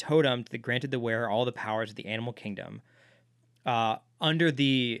create a totem that granted the wearer all the powers of the animal kingdom, under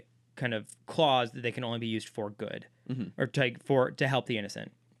the kind of clause that they can only be used for good, or to help the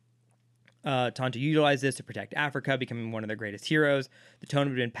innocent. Tonto utilized this to protect Africa, becoming one of their greatest heroes. The totem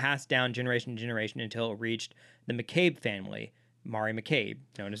had been passed down generation to generation until it reached the McCabe family, Mari McCabe,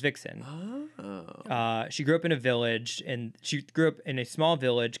 known as Vixen. She grew up in a village, and she grew up in a small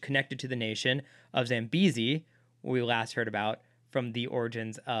village connected to the nation of Zambezi, we last heard about from the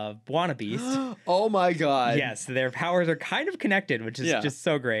origins of Buona Beast. Oh my God. Yes, their powers are kind of connected, which is just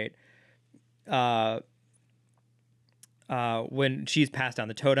so great. When she's passed down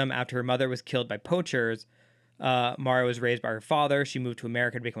the totem after her mother was killed by poachers, Mara was raised by her father. She moved to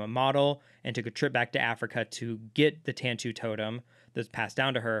America to become a model and took a trip back to Africa to get the Tantu totem that was passed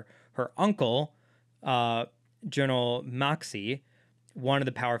down to her. Her uncle, General Maxi, wanted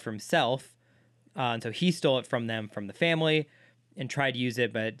the power for himself, and so he stole it from the family, and tried to use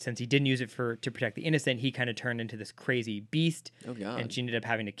it. But since he didn't use it to protect the innocent, he kind of turned into this crazy beast. Oh God! And she ended up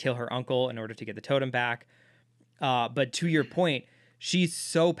having to kill her uncle in order to get the totem back. But to your point, she's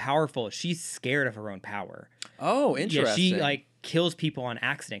so powerful. She's scared of her own power. Oh, interesting. Yeah, she like kills people on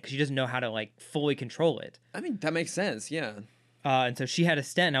accident because she doesn't know how to like fully control it. I mean, that makes sense. Yeah. And so she had a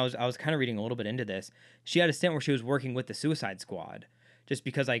stint. And I was kind of reading a little bit into this. She had a stint where she was working with the Suicide Squad, just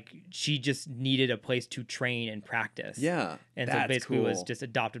because like she just needed a place to train and practice. Yeah. And that's so basically cool. was just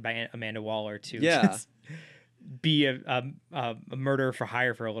adopted by Amanda Waller to just be a murderer for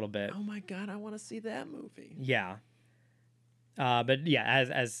hire for a little bit. Oh my God, I want to see that movie. Yeah. But yeah,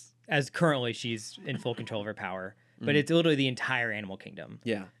 as currently she's in full control of her power, but it's literally the entire animal kingdom.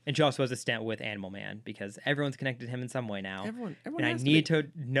 Yeah. And she also has a stint with Animal Man because everyone's connected to him in some way now. Everyone and I has need to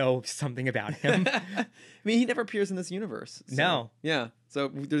know something about him. I mean, he never appears in this universe. So, No. Yeah.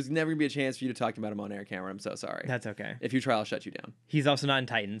 So there's never gonna be a chance for you to talk about him on air, Cameron. I'm so sorry. That's okay. If you try, I'll shut you down. He's also not in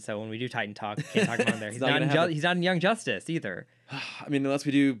Titan, so when we do Titan talk, we can't talk about him there. He's not in Young Justice either. I mean, unless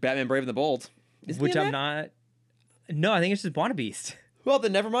we do Batman Brave and the Bold. Which I'm not. No, I think it's just Buona Beast. Well,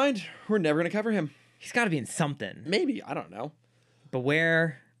 then never mind. We're never gonna cover him. He's got to be in something. Maybe. I don't know. But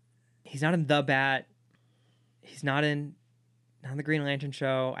where? He's not in The Bat. He's not in the Green Lantern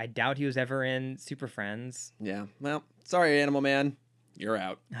show. I doubt he was ever in Super Friends. Yeah. Well, sorry, Animal Man. You're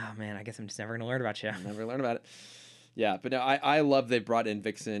out. Oh, man. I guess I'm just never going to learn about you. Never learn about it. Yeah, but no, I love they brought in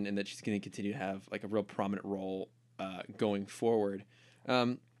Vixen and that she's going to continue to have like a real prominent role going forward.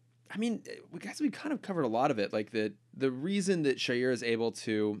 I mean, we kind of covered a lot of it. Like the reason that Shayera is able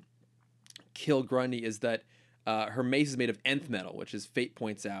to kill Grundy is that her mace is made of nth metal, which, as Fate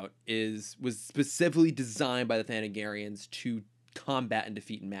points out, was specifically designed by the Thanagarians to combat and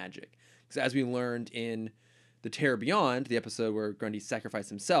defeat magic. Because as we learned in The Terror Beyond, the episode where Grundy sacrificed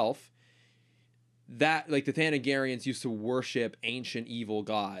himself, that like the Thanagarians used to worship ancient evil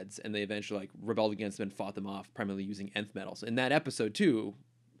gods, and they eventually like rebelled against them and fought them off, primarily using nth metals. In that episode too,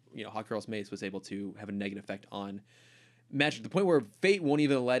 you know, Hawkgirl's mace was able to have a negative effect on magic to the point where Fate won't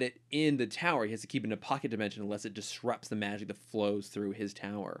even let it in the tower. He has to keep it in a pocket dimension unless it disrupts the magic that flows through his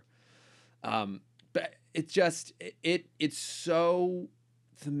tower. But it's just it's so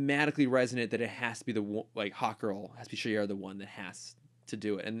thematically resonant that it has to be Hawkgirl has to be Shayera the one that has to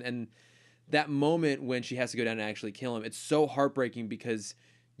do it. And that moment when she has to go down and actually kill him, it's so heartbreaking because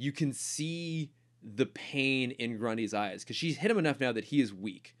you can see the pain in Grundy's eyes because she's hit him enough now that he is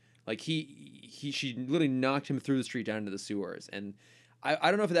weak. Like she literally knocked him through the street down into the sewers, and I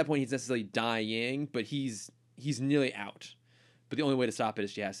don't know if at that point he's necessarily dying, but he's nearly out. but the only way to stop it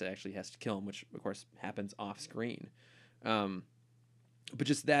is she has to kill him, which of course happens off screen. But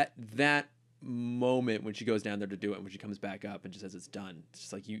just that moment when she goes down there to do it, and when she comes back up and just says it's done, it's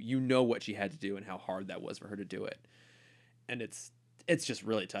just like you know what she had to do and how hard that was for her to do it, and it's just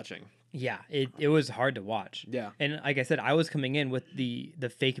really touching. Yeah, it was hard to watch. Yeah. And like I said, I was coming in with the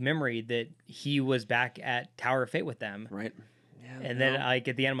fake memory that he was back at Tower of Fate with them. Right. Yeah. And then like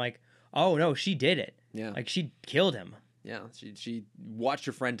at the end I'm like, oh no, she did it. Yeah. Like she killed him. Yeah. She watched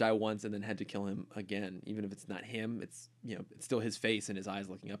her friend die once and then had to kill him again. Even if it's not him, it's it's still his face and his eyes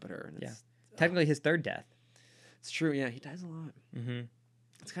looking up at her. And it's, technically his third death. It's true. Yeah, he dies a lot. Mm-hmm.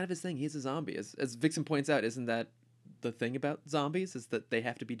 It's kind of his thing. He's a zombie. As Vixen points out, isn't that the thing about zombies, is that they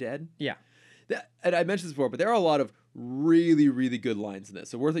have to be dead? Yeah. And I mentioned this before, but there are a lot of really, really good lines in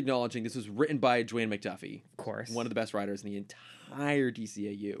this. So worth acknowledging, this was written by Dwayne McDuffie. Of course. One of the best writers in the entire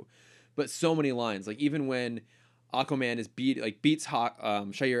DCAU. But so many lines. Like even when Aquaman beats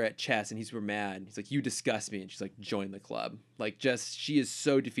Shayera at chess and he's super mad. He's like, you disgust me. And she's like, join the club. Like just, she is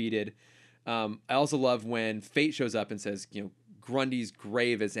so defeated. I also love when Fate shows up and says, Grundy's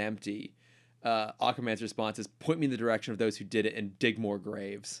grave is empty. Aquaman's response is, point me in the direction of those who did it and dig more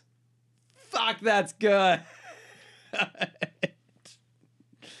graves. Fuck, that's good.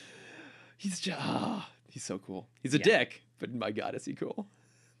 He's so cool. He's a dick, but my God, is he cool.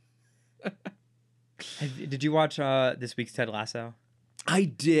 Did you watch this week's Ted Lasso? I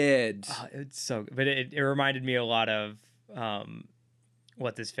did. It's so good. But it reminded me a lot of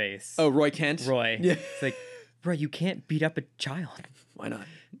what's his face? Oh, Roy Kent? Roy. Yeah. It's like, Roy, you can't beat up a child. Why not?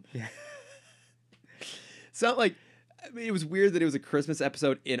 Yeah. It's not like, it was weird that it was a Christmas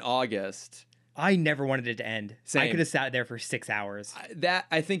episode in August. I never wanted it to end. Same. I could have sat there for 6 hours.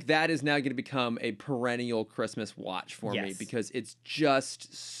 I think that is now going to become a perennial Christmas watch for me, because it's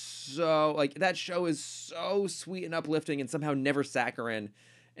just so, like, that show is so sweet and uplifting and somehow never saccharine.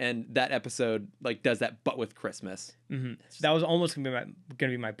 And that episode does that, but with Christmas. Mm-hmm. That was almost gonna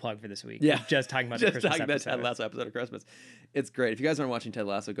be my plug for this week. Yeah, just talking about the Christmas talking episode. About Ted Lasso episode of Christmas. It's great. If you guys aren't watching Ted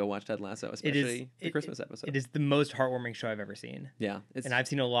Lasso, go watch Ted Lasso, especially the Christmas episode. It is the most heartwarming show I've ever seen. Yeah, and I've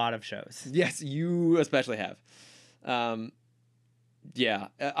seen a lot of shows. Yes, you especially have.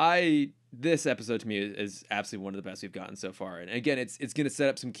 This episode to me is absolutely one of the best we've gotten so far. And again, it's going to set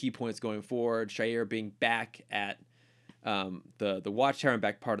up some key points going forward. Shayera being back at the Watchtower and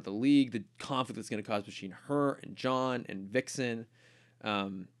back part of the League, the conflict that's going to cause between her and John and Vixen.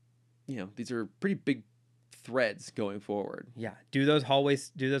 These are pretty big threads going forward. Yeah. Do those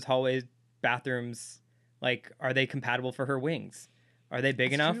hallways bathrooms, like, are they compatible for her wings? Are they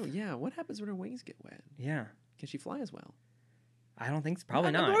big enough? True. Yeah. What happens when her wings get wet? Yeah. Can she fly as well? I don't think so.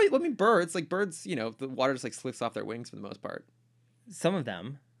 Probably not. Birds, the water just slips off their wings for the most part. Some of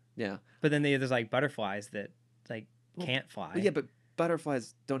them. Yeah. But then there's butterflies that can't fly. Yeah, but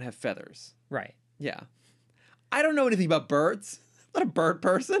butterflies don't have feathers. Right. Yeah. I don't know anything about birds. I'm not a bird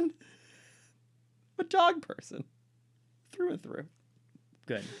person. I'm a dog person. Through and through.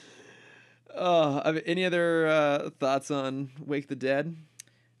 Good. Any other thoughts on Wake the Dead?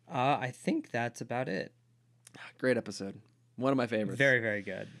 I think that's about it. Great episode. One of my favorites. Very, very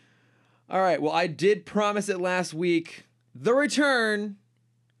good. All right. Well, I did promise it last week. The return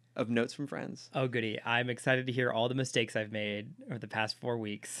of Notes from Friends. Oh, goody. I'm excited to hear all the mistakes I've made over the past 4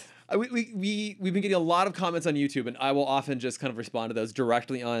 weeks. We've been getting a lot of comments on YouTube, and I will often just kind of respond to those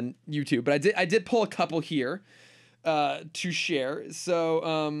directly on YouTube. But I did pull a couple here to share.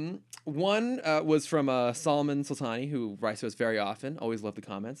 So one was from Solomon Sultani, who writes to us very often. Always love the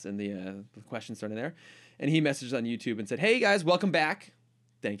comments and the questions thrown in there. And he messaged on YouTube and said, "Hey guys, welcome back."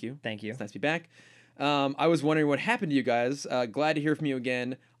 Thank you. Thank you. It's nice to be back. I was wondering what happened to you guys. Glad to hear from you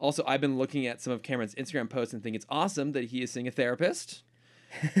again. Also, I've been looking at some of Cameron's Instagram posts and think it's awesome that he is seeing a therapist.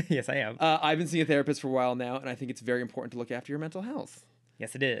 Yes, I am. I've been seeing a therapist for a while now, and I think it's very important to look after your mental health.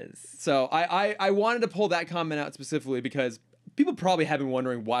 Yes, it is. So I wanted to pull that comment out specifically because people probably have been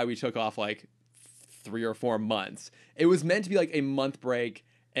wondering why we took off 3 or 4 months. It was meant to be a month break,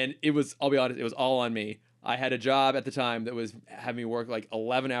 and I'll be honest, it was all on me. I had a job at the time that was having me work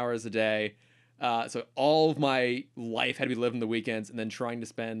 11 hours a day. So all of my life had to be lived on the weekends, and then trying to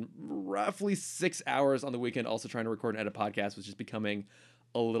spend roughly 6 hours on the weekend also trying to record and edit a podcast was just becoming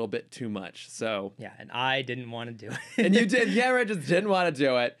a little bit too much. So yeah, and I didn't want to do it. And you did. Cameron just didn't want to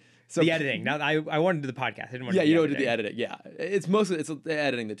do it. So the editing. Now I wanted to do the podcast. I didn't want to do you the don't editing. do the editing. Yeah, it's the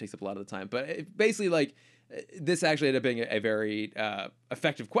editing that takes up a lot of the time. But basically, this actually ended up being a very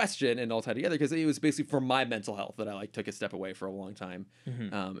effective question and all tied together because it was basically for my mental health that I took a step away for a long time,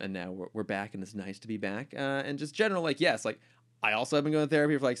 and now we're back, and it's nice to be back. And just general yes, I also have been going to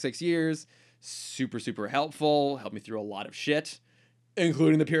therapy for 6 years. super, super helpful, helped me through a lot of shit,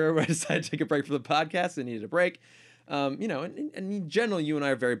 including the period where I decided to take a break from the podcast and needed a break. You know, and in general, you and I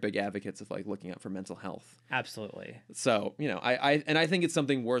are very big advocates of like looking out for mental health. Absolutely. So, you know, I think it's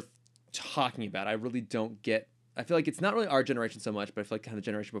something worth talking about. I really don't get, I feel like it's not really our generation so much, but I feel like kind of the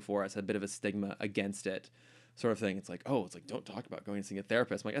generation before us had a bit of a stigma against it, sort of thing. It's like, oh, it's like, don't talk about going to see a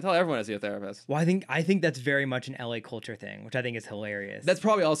therapist. I'm like, I tell everyone I see a therapist. Well, I think that's very much an LA culture thing, which I think is hilarious. That's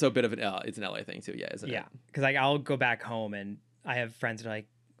probably also a bit of it's an LA thing too. Yeah. Isn't it? Yeah. Because like I'll go back home and I have friends that are like,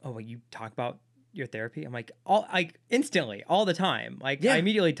 oh, well, you talk about your therapy? I'm like, instantly, all the time. Like I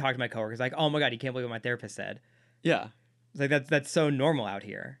immediately talk to my coworkers like, oh my God, you can't believe what my therapist said. Yeah. It's like that's so normal out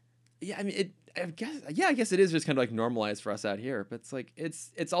here. Yeah, I mean, I guess it is just kind of like normalized for us out here, but it's like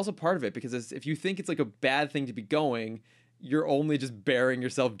it's also part of it because if you think it's like a bad thing to be going, you're only just burying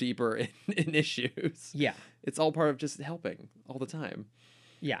yourself deeper in issues. Yeah, it's all part of just helping all the time.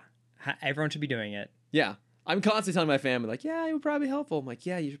 Yeah, everyone should be doing it. Yeah, I'm constantly telling my family like, yeah, it would probably be helpful. I'm like,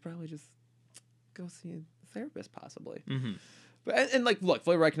 yeah, you should probably just go see a therapist possibly. Mm-hmm. But and like, look,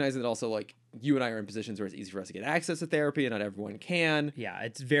 fully recognizing that also like you and I are in positions where it's easy for us to get access to therapy, and not everyone can. Yeah,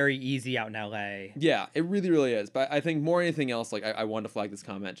 it's very easy out in LA. Yeah, it really, really is. But I think more than anything else, like I wanted to flag this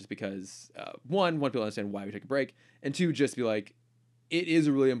comment just because one, want people to understand why we took a break, and two, just be like, it is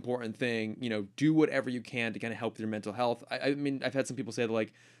a really important thing. You know, do whatever you can to kind of help with your mental health. I mean, I've had some people say that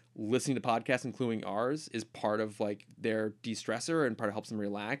like listening to podcasts, including ours, is part of like their de-stressor and part of helps them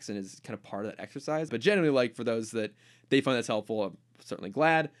relax and is kind of part of that exercise. But generally, like for those that they find that's helpful, I'm certainly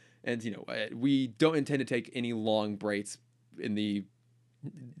glad. And you know, we don't intend to take any long breaks in the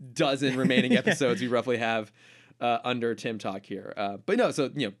dozen remaining episodes we roughly have under Tim Talk here. But no, so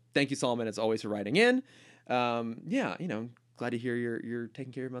you know, thank you, Solomon, as always, for writing in. Yeah, you know, glad to hear you're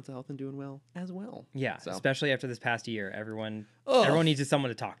taking care of your mental health and doing well as well. Yeah, so. Especially after this past year, everyone needs someone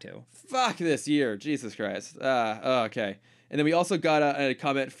to talk to. Fuck this year, Jesus Christ. Okay. And then we also got a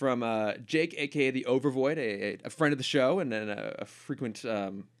comment from Jake, aka the Overvoid, a friend of the show and then a frequent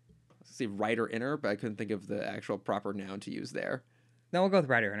say writer-inner, but I couldn't think of the actual proper noun to use there. No, we'll go with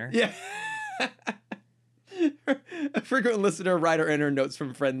writer-inner. Yeah. A frequent listener, writer-inner, notes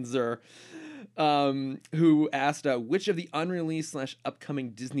from friends who asked which of the unreleased /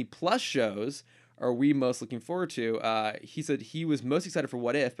 upcoming Disney Plus shows are we most looking forward to. He said he was most excited for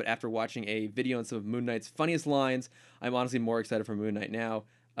What If, but after watching a video on some of Moon Knight's funniest lines, I'm honestly more excited for Moon Knight now.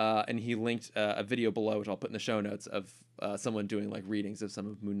 And he linked a video below, which I'll put in the show notes, of someone doing like readings of some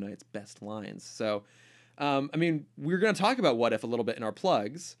of Moon Knight's best lines. So, I mean, we're going to talk about What If a little bit in our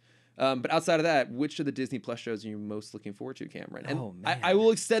plugs. But outside of that, which of the Disney Plus shows are you most looking forward to, Cameron? And I will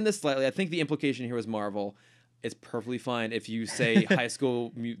extend this slightly. I think the implication here was Marvel. It's perfectly fine if you say High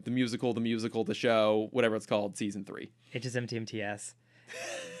School, the musical, the show, whatever it's called, season 3. HSMTMTS.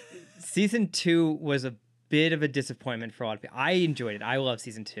 Season 2 was a bit of a disappointment for a lot of people. I enjoyed it. I love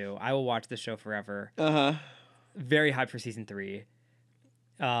season 2. I will watch the show forever. Very hyped for season 3.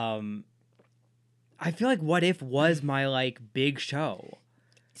 I feel like What If was my like big show.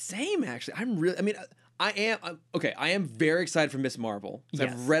 Same, actually. I am very excited for Miss Marvel.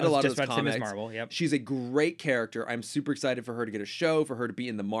 Yes, I've read a lot of those comics. Miss Marvel, yep. She's a great character. I'm super excited for her to get a show, for her to be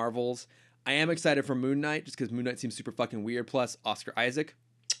in the Marvels. I am excited for Moon Knight, just because Moon Knight seems super fucking weird. Plus, Oscar Isaac.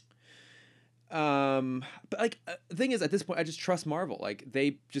 But like the thing is, at this point, I just trust Marvel. Like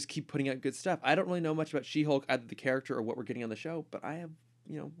they just keep putting out good stuff. I don't really know much about She-Hulk, either the character or what we're getting on the show, but I have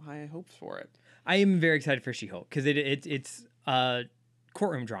high hopes for it. I am very excited for She-Hulk because it's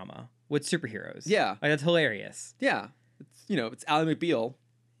courtroom drama with superheroes. Yeah, like that's hilarious. Yeah, it's Ally McBeal.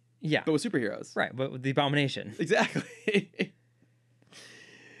 Yeah, but with superheroes. Right, but with the Abomination. Exactly.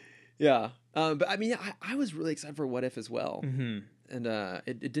 Yeah, but I mean, I was really excited for What If as well. Mm-hmm. And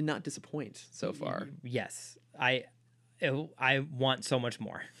it did not disappoint so far. Yes, I want so much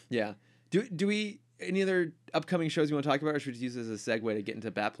more. Yeah. Do we any other upcoming shows you want to talk about, or should we just use this as a segue to get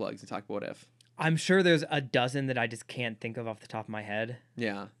into bat plugs and talk about What If? I'm sure there's a dozen that I just can't think of off the top of my head.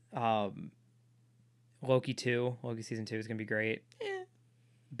 Yeah. Loki season 2 is gonna be great.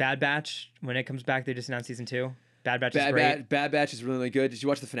 Bad Batch, when it comes back, they just announced season 2. Bad Batch is great. Bad Batch is really, really good. Did you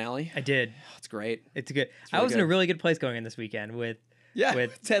watch the finale? I did. Oh, it's great. It's good. It's really I was in a really good place going in this weekend with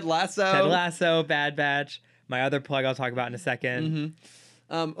Ted Lasso, Bad Batch. My other plug I'll talk about in a second.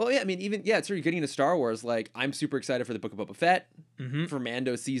 Mm-hmm. I mean, it's sort of getting into Star Wars. Like, I'm super excited for the Book of Boba Fett, for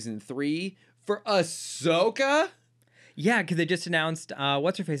Mando season 3, for Ahsoka. Yeah, because they just announced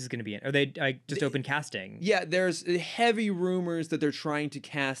what's her face is going to be in, or they just opened casting. Yeah, there's heavy rumors that they're trying to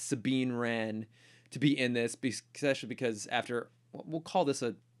cast Sabine Wren to be in this, especially because after, we'll call this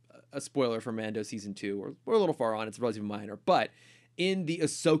a spoiler for Mando season 2. We're a little far on. It's relatively minor, but in the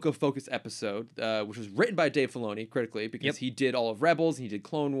Ahsoka focused episode, which was written by Dave Filoni, critically, because he did all of Rebels, and he did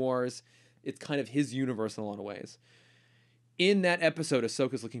Clone Wars. It's kind of his universe in a lot of ways. In that episode,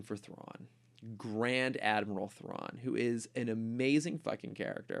 Ahsoka's looking for Thrawn. Grand Admiral Thrawn, who is an amazing fucking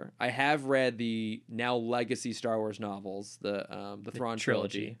character. I have read the now legacy Star Wars novels, the Thrawn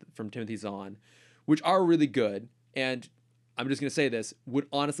trilogy from Timothy Zahn, which are really good. And I'm just going to say this, would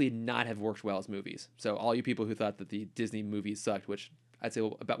honestly not have worked well as movies. So all you people who thought that the Disney movies sucked, which I'd say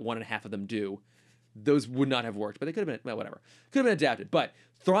about 1.5 of them do, those would not have worked. But they could have been, well, whatever. Could have been adapted. But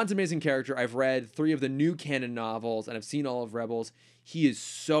Thrawn's an amazing character. I've read 3 of the new canon novels, and I've seen all of Rebels. He is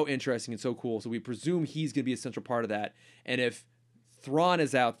so interesting and so cool. So we presume he's going to be a central part of that. And if Thrawn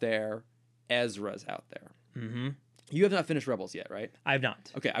is out there, Ezra's out there. Mm-hmm. You have not finished Rebels yet, right? I have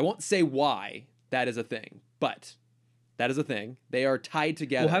not. Okay, I won't say why that is a thing, but that is a thing. They are tied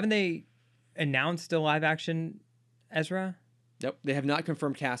together. Well, haven't they announced a live action Ezra? Nope, they have not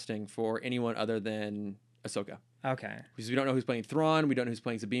confirmed casting for anyone other than Ahsoka. Okay. Because we don't know who's playing Thrawn, we don't know who's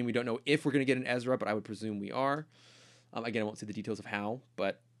playing Sabine, we don't know if we're going to get an Ezra, but I would presume we are. Again, I won't say the details of how,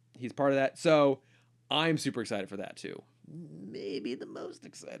 but he's part of that. So I'm super excited for that too. Maybe the most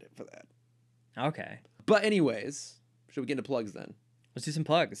excited for that. Okay. But anyways, should we get into plugs then? Let's do some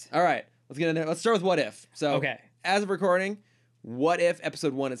plugs. All right, let's get in there. Let's start with What If. So Okay. as of recording, What If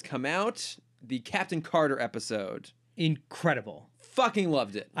episode 1 has come out. The Captain Carter episode. Incredible. Fucking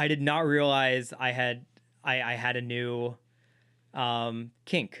loved it. I did not realize I had a new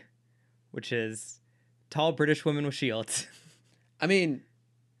kink, which is tall British women with shields. I mean,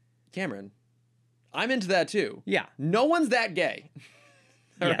 Cameron, I'm into that too. Yeah. No one's that gay.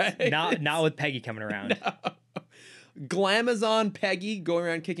 All Yes. right? Not with Peggy coming around. No. Glamazon Peggy going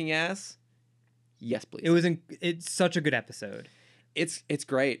around kicking ass. Yes, please. It's such a good episode. It's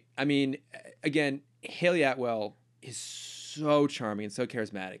great. I mean, again, Haley Atwell is so charming and so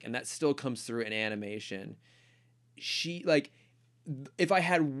charismatic, and that still comes through in animation. She, like, if I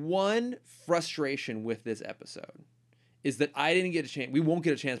had one frustration with this episode, is that I didn't get a chance. We won't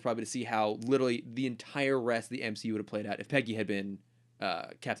get a chance probably to see how literally the entire rest of the MCU would have played out if Peggy had been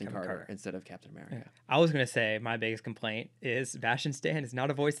Captain Carter instead of Captain America. Yeah. I was gonna say my biggest complaint is Sebastian Stan is not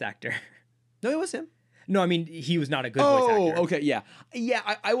a voice actor. No, it was him. No, I mean he was not a good voice actor. Oh, okay, yeah.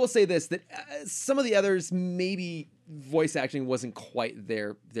 I will say this, that some of the others, maybe voice acting wasn't quite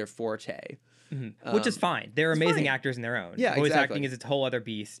their forte. Mm-hmm. Which is fine. They're amazing actors in their own. Yeah, voice exactly. acting is its whole other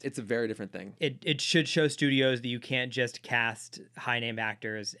beast. It's a very different thing. It should show studios that you can't just cast high name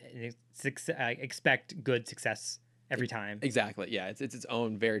actors and expect good success every time. Exactly. Yeah, it's its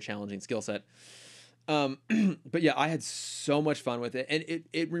own very challenging skill set. But yeah, I had so much fun with it, and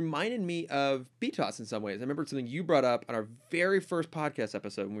it reminded me of BTOS in some ways. I remember something you brought up on our very first podcast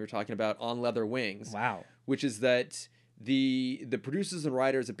episode when we were talking about On Leather Wings. Wow. Which is that the producers and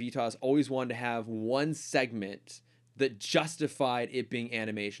writers at BTOS always wanted to have one segment that justified it being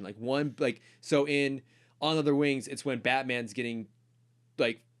animation. So in On Leather Wings, it's when Batman's getting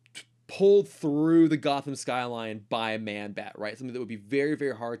like pulled through the Gotham skyline by a Man-Bat, right? Something that would be very,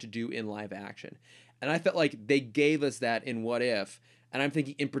 very hard to do in live action. And I felt like they gave us that in What If. And I'm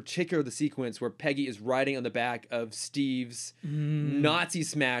thinking in particular the sequence where Peggy is riding on the back of Steve's Nazi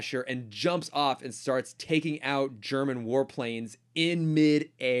smasher and jumps off and starts taking out German warplanes in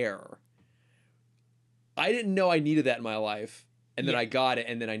mid-air. I didn't know I needed that in my life. And then I got it,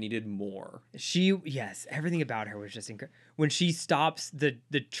 and then I needed more. Yes, everything about her was just incredible. When she stops the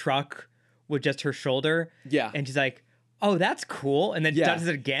truck with just her shoulder, and she's like, "Oh, that's cool," and then does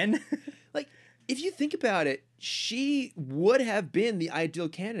it again. Like, if you think about it, she would have been the ideal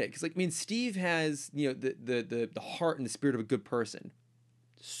candidate because, like, I mean, Steve has the heart and the spirit of a good person.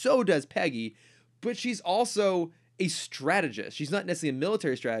 So does Peggy, but she's also a strategist. She's not necessarily a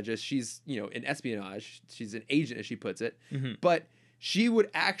military strategist. She's, in espionage. She's an agent, as she puts it. Mm-hmm. But she would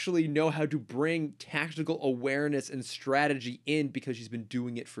actually know how to bring tactical awareness and strategy in because she's been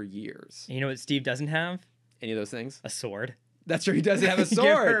doing it for years. You know what Steve doesn't have? Any of those things? A sword. That's true. He doesn't have a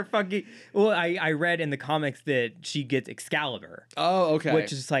sword. I read in the comics that she gets Excalibur. Oh, okay.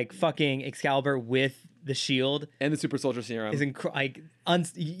 Which is like fucking Excalibur with the shield and the super soldier serum.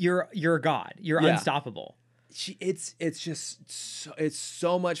 You're a god. You're unstoppable. It's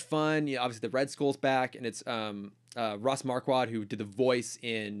so much fun. Obviously the Red Skull's back, and it's Ross Marquardt, who did the voice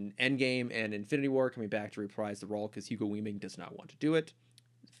in Endgame and Infinity War, coming back to reprise the role because Hugo Weaving does not want to do it.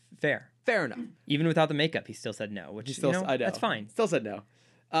 Fair enough. Even without the makeup, he still said no, which I know, that's fine. Still said no.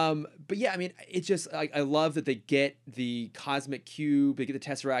 But yeah, I mean, it's just I love that they get the cosmic cube, they get the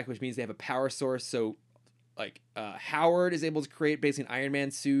Tesseract, which means they have a power source. So Howard is able to create basically an Iron Man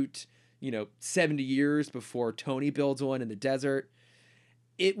suit, 70 years before Tony builds one in the desert.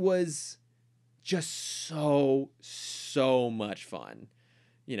 it was just so much fun.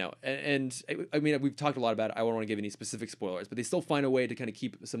 You know, and I mean, we've talked a lot about it. I don't want to give any specific spoilers, but they still find a way to kind of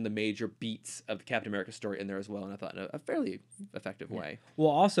keep some of the major beats of the Captain America story in there as well, and I thought in a fairly effective way.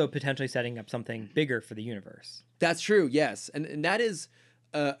 Well, also potentially setting up something bigger for the universe. That's true, yes. And that is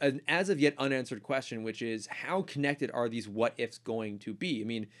an as of yet unanswered question, which is how connected are these what ifs going to be? I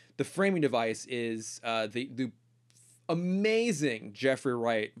mean, the framing device is the amazing Jeffrey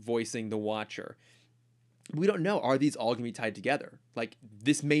Wright voicing the Watcher. We don't know. Are these all going to be tied together? Like,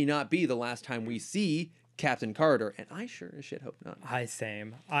 this may not be the last time we see Captain Carter, and I sure as shit hope not.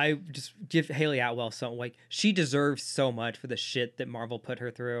 Same. I just give Haley Atwell so, like, she deserves so much for the shit that Marvel put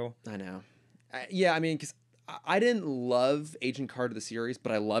her through. I know. Yeah, I mean, because I didn't love Agent Carter the series,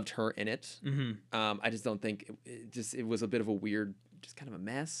 but I loved her in it. Mm-hmm. I just don't think it was a bit of a weird, just kind of a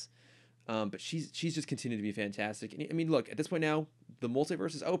mess. But she's just continued to be fantastic. And I mean, look, at this point now, the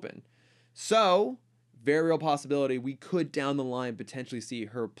multiverse is open, so very real possibility we could down the line potentially see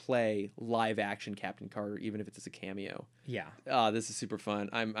her play live action Captain Carter, even if it's just a cameo. Yeah. This is super fun.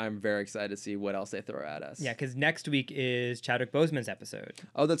 I'm very excited to see what else they throw at us. Yeah, because next week is Chadwick Boseman's episode.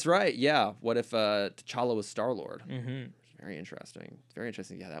 Oh, that's right. Yeah. What if T'Challa was Star-Lord? Mm-hmm. Very interesting. It's very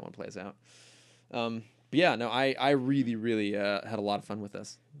interesting to see how that one plays out. But yeah, no, I really had a lot of fun with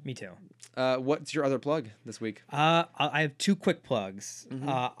this. Me too. What's your other plug this week? I have two quick plugs. Mm-hmm.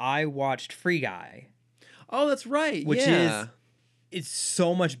 I watched Free Guy. Oh, that's right. Which is it's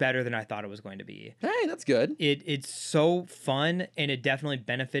so much better than I thought it was going to be. Hey, that's good. It's so fun, and it definitely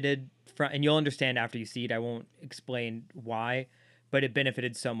benefited from, and you'll understand after you see it. I won't explain why, but it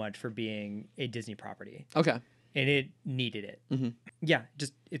benefited so much for being a Disney property. Okay. And it needed it. Mm-hmm. Yeah,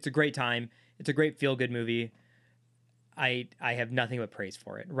 just it's a great time. It's a great feel-good movie. I have nothing but praise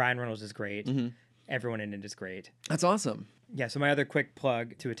for it. Ryan Reynolds is great. Mm-hmm. Everyone in it is great. That's awesome. Yeah, so my other quick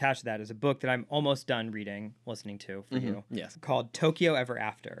plug to attach to that is a book that I'm almost done listening to for you. Yes. Called Tokyo Ever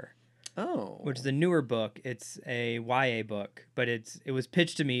After. Oh. Which is a newer book. It's a YA book, but it was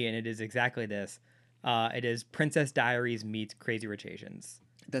pitched to me, and it is exactly this. It is Princess Diaries meets Crazy Rich Asians.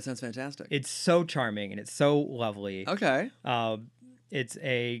 That sounds fantastic. It's so charming, and it's so lovely. Okay. It's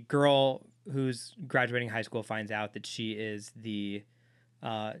a girl who's graduating high school finds out that she is the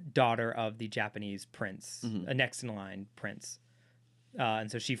daughter of the Japanese prince, a next in line prince.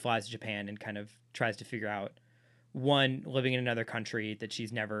 And so she flies to Japan and kind of tries to figure out, one, living in another country that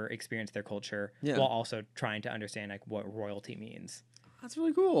she's never experienced their culture, while also trying to understand like what royalty means. That's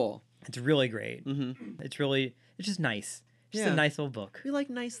really cool. It's really great. Mm-hmm. It's just nice. Just a nice little book. We like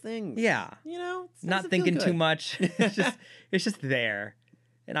nice things. Yeah. You know? Not thinking too much. It's just there.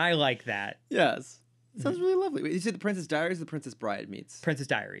 And I like that. Yes. Sounds really lovely. Wait, you said the Princess Diaries or the Princess Bride meets? Princess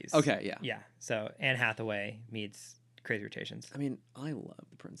Diaries. Okay, yeah. Yeah. So Anne Hathaway meets Crazy Rich Asians. I mean, I love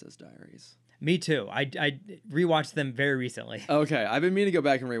the Princess Diaries. Me too. I rewatched them very recently. Okay, I've been meaning to go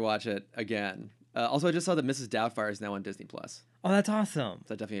back and rewatch it again. Also, I just saw that Mrs. Doubtfire is now on Disney Plus. Oh, that's awesome.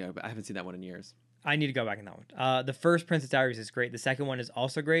 So I haven't seen that one in years. I need to go back in that one. The first Princess Diaries is great. The second one is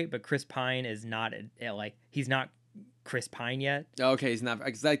also great, but Chris Pine is not he's not Chris Pine yet. Okay, he's not.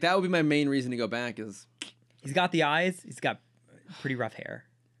 Like that would be my main reason to go back. Is he's got the eyes. He's got pretty rough hair.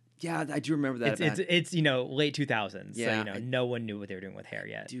 Yeah, I do remember that. It's late 2000s. Yeah, so no one knew what they were doing with hair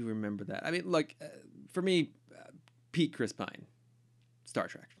yet. I do remember that. I mean, look, for me, peak Chris Pine, Star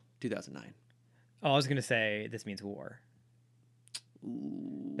Trek, 2009. Oh, I was gonna say This Means War.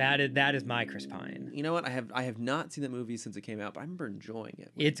 Ooh. That is my Chris Pine. You know what? I have not seen that movie since it came out, but I remember enjoying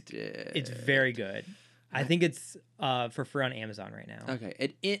it. It's very good. I think it's for free on Amazon right now.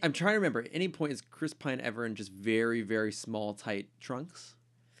 Okay. I'm trying to remember. At any point, is Chris Pine ever in just very, very small, tight trunks?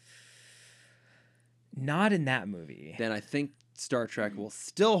 Not in that movie. Then I think Star Trek will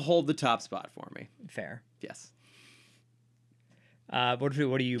still hold the top spot for me. Fair. Yes. What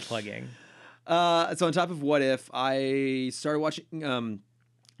are you plugging? So on top of What If, I started watching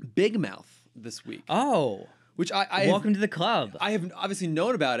Big Mouth this week. Oh. Which I welcome to the club. I have obviously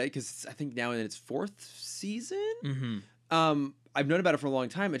known about it because I think now in its 4th season. Mm-hmm. I've known about it for a long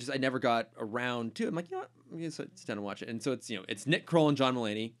time. I never got around to it. I'm like, you know what? I'm going to sit down and watch it. And so it's Nick Kroll and John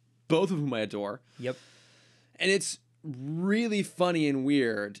Mulaney, both of whom I adore. Yep. And it's really funny and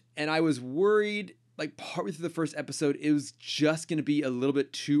weird. And I was worried, like partway through the first episode, it was just going to be a little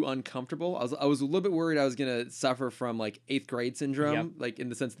bit too uncomfortable. I was a little bit worried I was going to suffer from like 8th grade syndrome, Yep. like in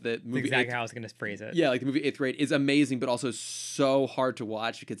the sense that the That's movie exactly how I was going to phrase it. Yeah, like the movie 8th Grade is amazing, but also so hard to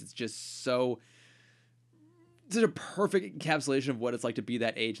watch because it's just such a perfect encapsulation of what it's like to be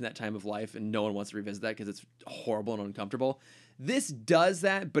that age and that time of life, and no one wants to revisit that because it's horrible and uncomfortable. This does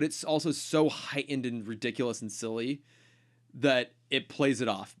that, but it's also so heightened and ridiculous and silly that it plays it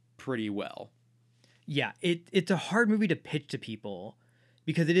off pretty well. Yeah, it's a hard movie to pitch to people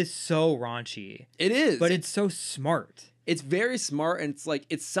because it is so raunchy. It is. But it's so smart. It's very smart, and it's like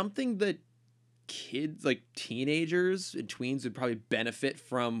it's something that kids, like teenagers and tweens, would probably benefit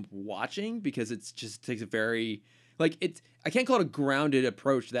from watching because it's just takes a very like it's I can't call it a grounded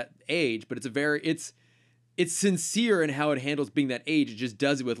approach to that age, but it's sincere in how it handles being that age. It just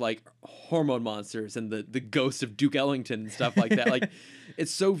does it with like hormone monsters and the ghost of Duke Ellington and stuff like that. Like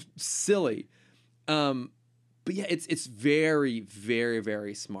it's so silly. But yeah, it's very, very,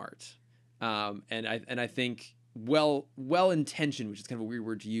 very smart. And I think well intentioned, which is kind of a weird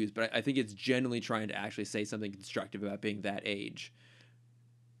word to use, but I think it's genuinely trying to actually say something constructive about being that age.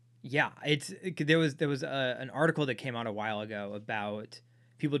 Yeah, there was an article that came out a while ago about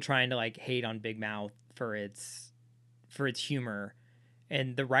people trying to like hate on Big Mouth for its humor,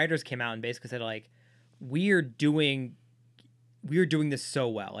 and the writers came out and basically said like we're doing this so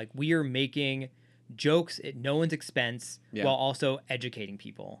well, like we are making jokes at no one's expense while also educating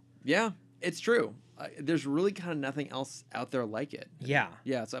people. Yeah, it's true. There's really kind of nothing else out there like it. Yeah.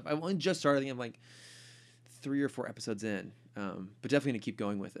 So I've only just started. I think I'm like 3 or 4 episodes in, but definitely gonna keep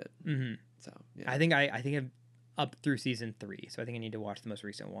going with it. Mm-hmm. So yeah. I think I'm up through season 3, so I think I need to watch the most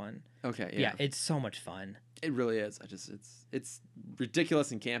recent one. Okay. Yeah, it's so much fun. It really is. It's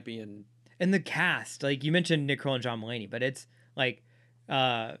ridiculous and campy and the cast, like you mentioned Nick Kroll and John Mulaney, but it's like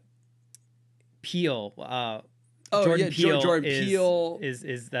Peele. Jordan Peele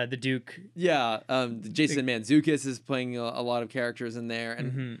is the Duke. Yeah, Jason Mantzoukas is playing a lot of characters in there,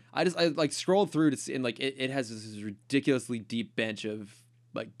 and I like scrolled through to see, and like it has this ridiculously deep bench of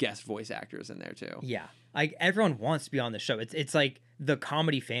like guest voice actors in there too. Yeah, like everyone wants to be on the show. It's like the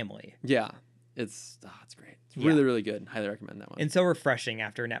comedy family. Yeah, it's great. It's really, really good. Highly recommend that one. And so refreshing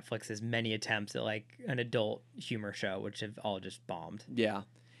after Netflix's many attempts at like an adult humor show, which have all just bombed. Yeah,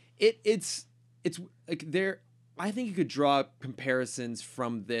 it's like there. I think you could draw comparisons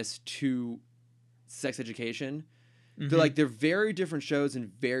from this to Sex Education. They're very different shows and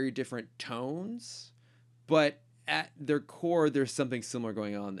very different tones, but at their core, there's something similar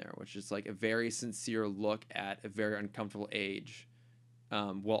going on there, which is like a very sincere look at a very uncomfortable age,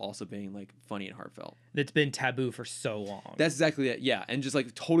 while also being like funny and heartfelt. That's been taboo for so long. That's exactly it. Yeah, and just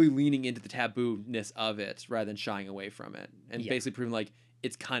like totally leaning into the taboo-ness of it rather than shying away from it, and basically proving like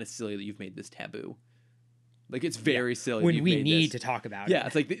it's kind of silly that you've made this taboo. Like, it's very silly. When we need to talk about it. Yeah,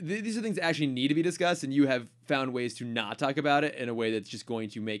 it's like these are things that actually need to be discussed, and you have found ways to not talk about it in a way that's just going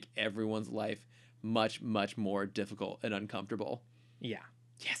to make everyone's life much, much more difficult and uncomfortable. Yeah.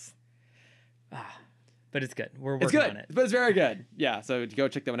 Yes. But it's good. We're working on it. But it's very good. Yeah, so go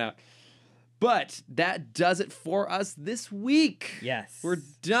check that one out. But that does it for us this week. Yes. We're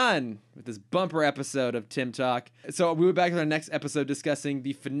done with this bumper episode of Tim Talk. So we'll be back with our next episode discussing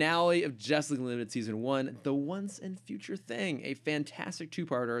the finale of Justice League Unlimited Season 1, The Once and Future Thing, a fantastic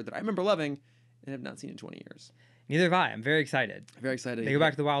two-parter that I remember loving and have not seen in 20 years. Neither have I. I'm very excited. Very excited. They go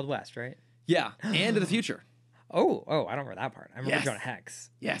back to the Wild West, right? Yeah, and to the future. Oh, I don't remember that part. I remember Jonah Hex.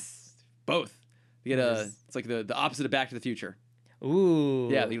 Yes, both. You get it's like the opposite of Back to the Future. Ooh.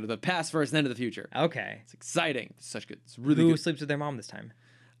 Yeah, they go to the past first and then to the future. Okay. It's exciting. It's such good. It's really good. Who sleeps with their mom this time?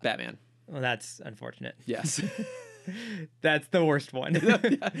 Batman. Well, that's unfortunate. Yes. That's the worst one.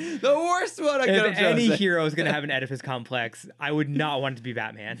 The worst one I could have chosen. If any hero is going to have an Oedipus complex, I would not want it to be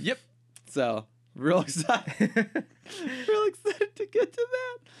Batman. Yep. So, real excited. Real excited to get to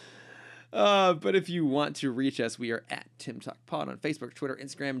that. But if you want to reach us, we are at Tim Talk Pod on Facebook, Twitter,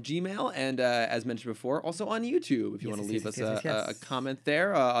 Instagram, Gmail, and as mentioned before, also on YouTube. If you want to leave us a comment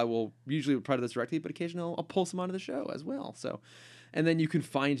there, I will usually reply to this directly, but occasionally I'll pull some onto the show as well. So, and then you can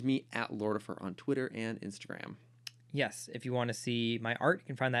find me at Lordifer on Twitter and Instagram. Yes, if you want to see my art, you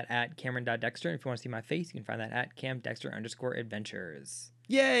can find that at Cameron.Dexter. And if you want to see my face, you can find that at CamDexter_adventures.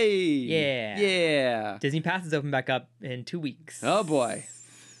 Yay! Yeah. Yeah. Disney Pass is open back up in 2 weeks. Oh, boy.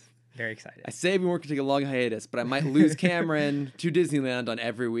 Very excited. I say we weren't going to take a long hiatus, but I might lose Cameron to Disneyland on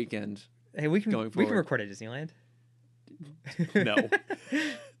every weekend. Hey, we can record at Disneyland. No.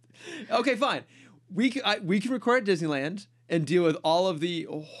 Okay, fine. We can record at Disneyland and deal with all of the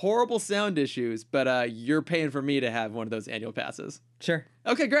horrible sound issues, but you're paying for me to have one of those annual passes. Sure.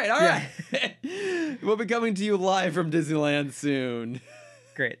 Okay, great. All right. We'll be coming to you live from Disneyland soon.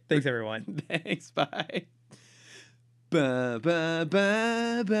 Great. Thanks, everyone. Thanks. Bye. Ba ba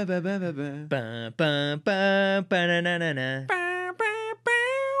ba ba ba ba ba ba ba ba ba ba na na na na ba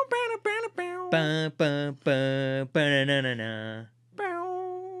ba ba ba na na na.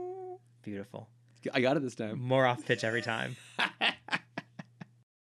 Beautiful. I got it this time. More off pitch every time.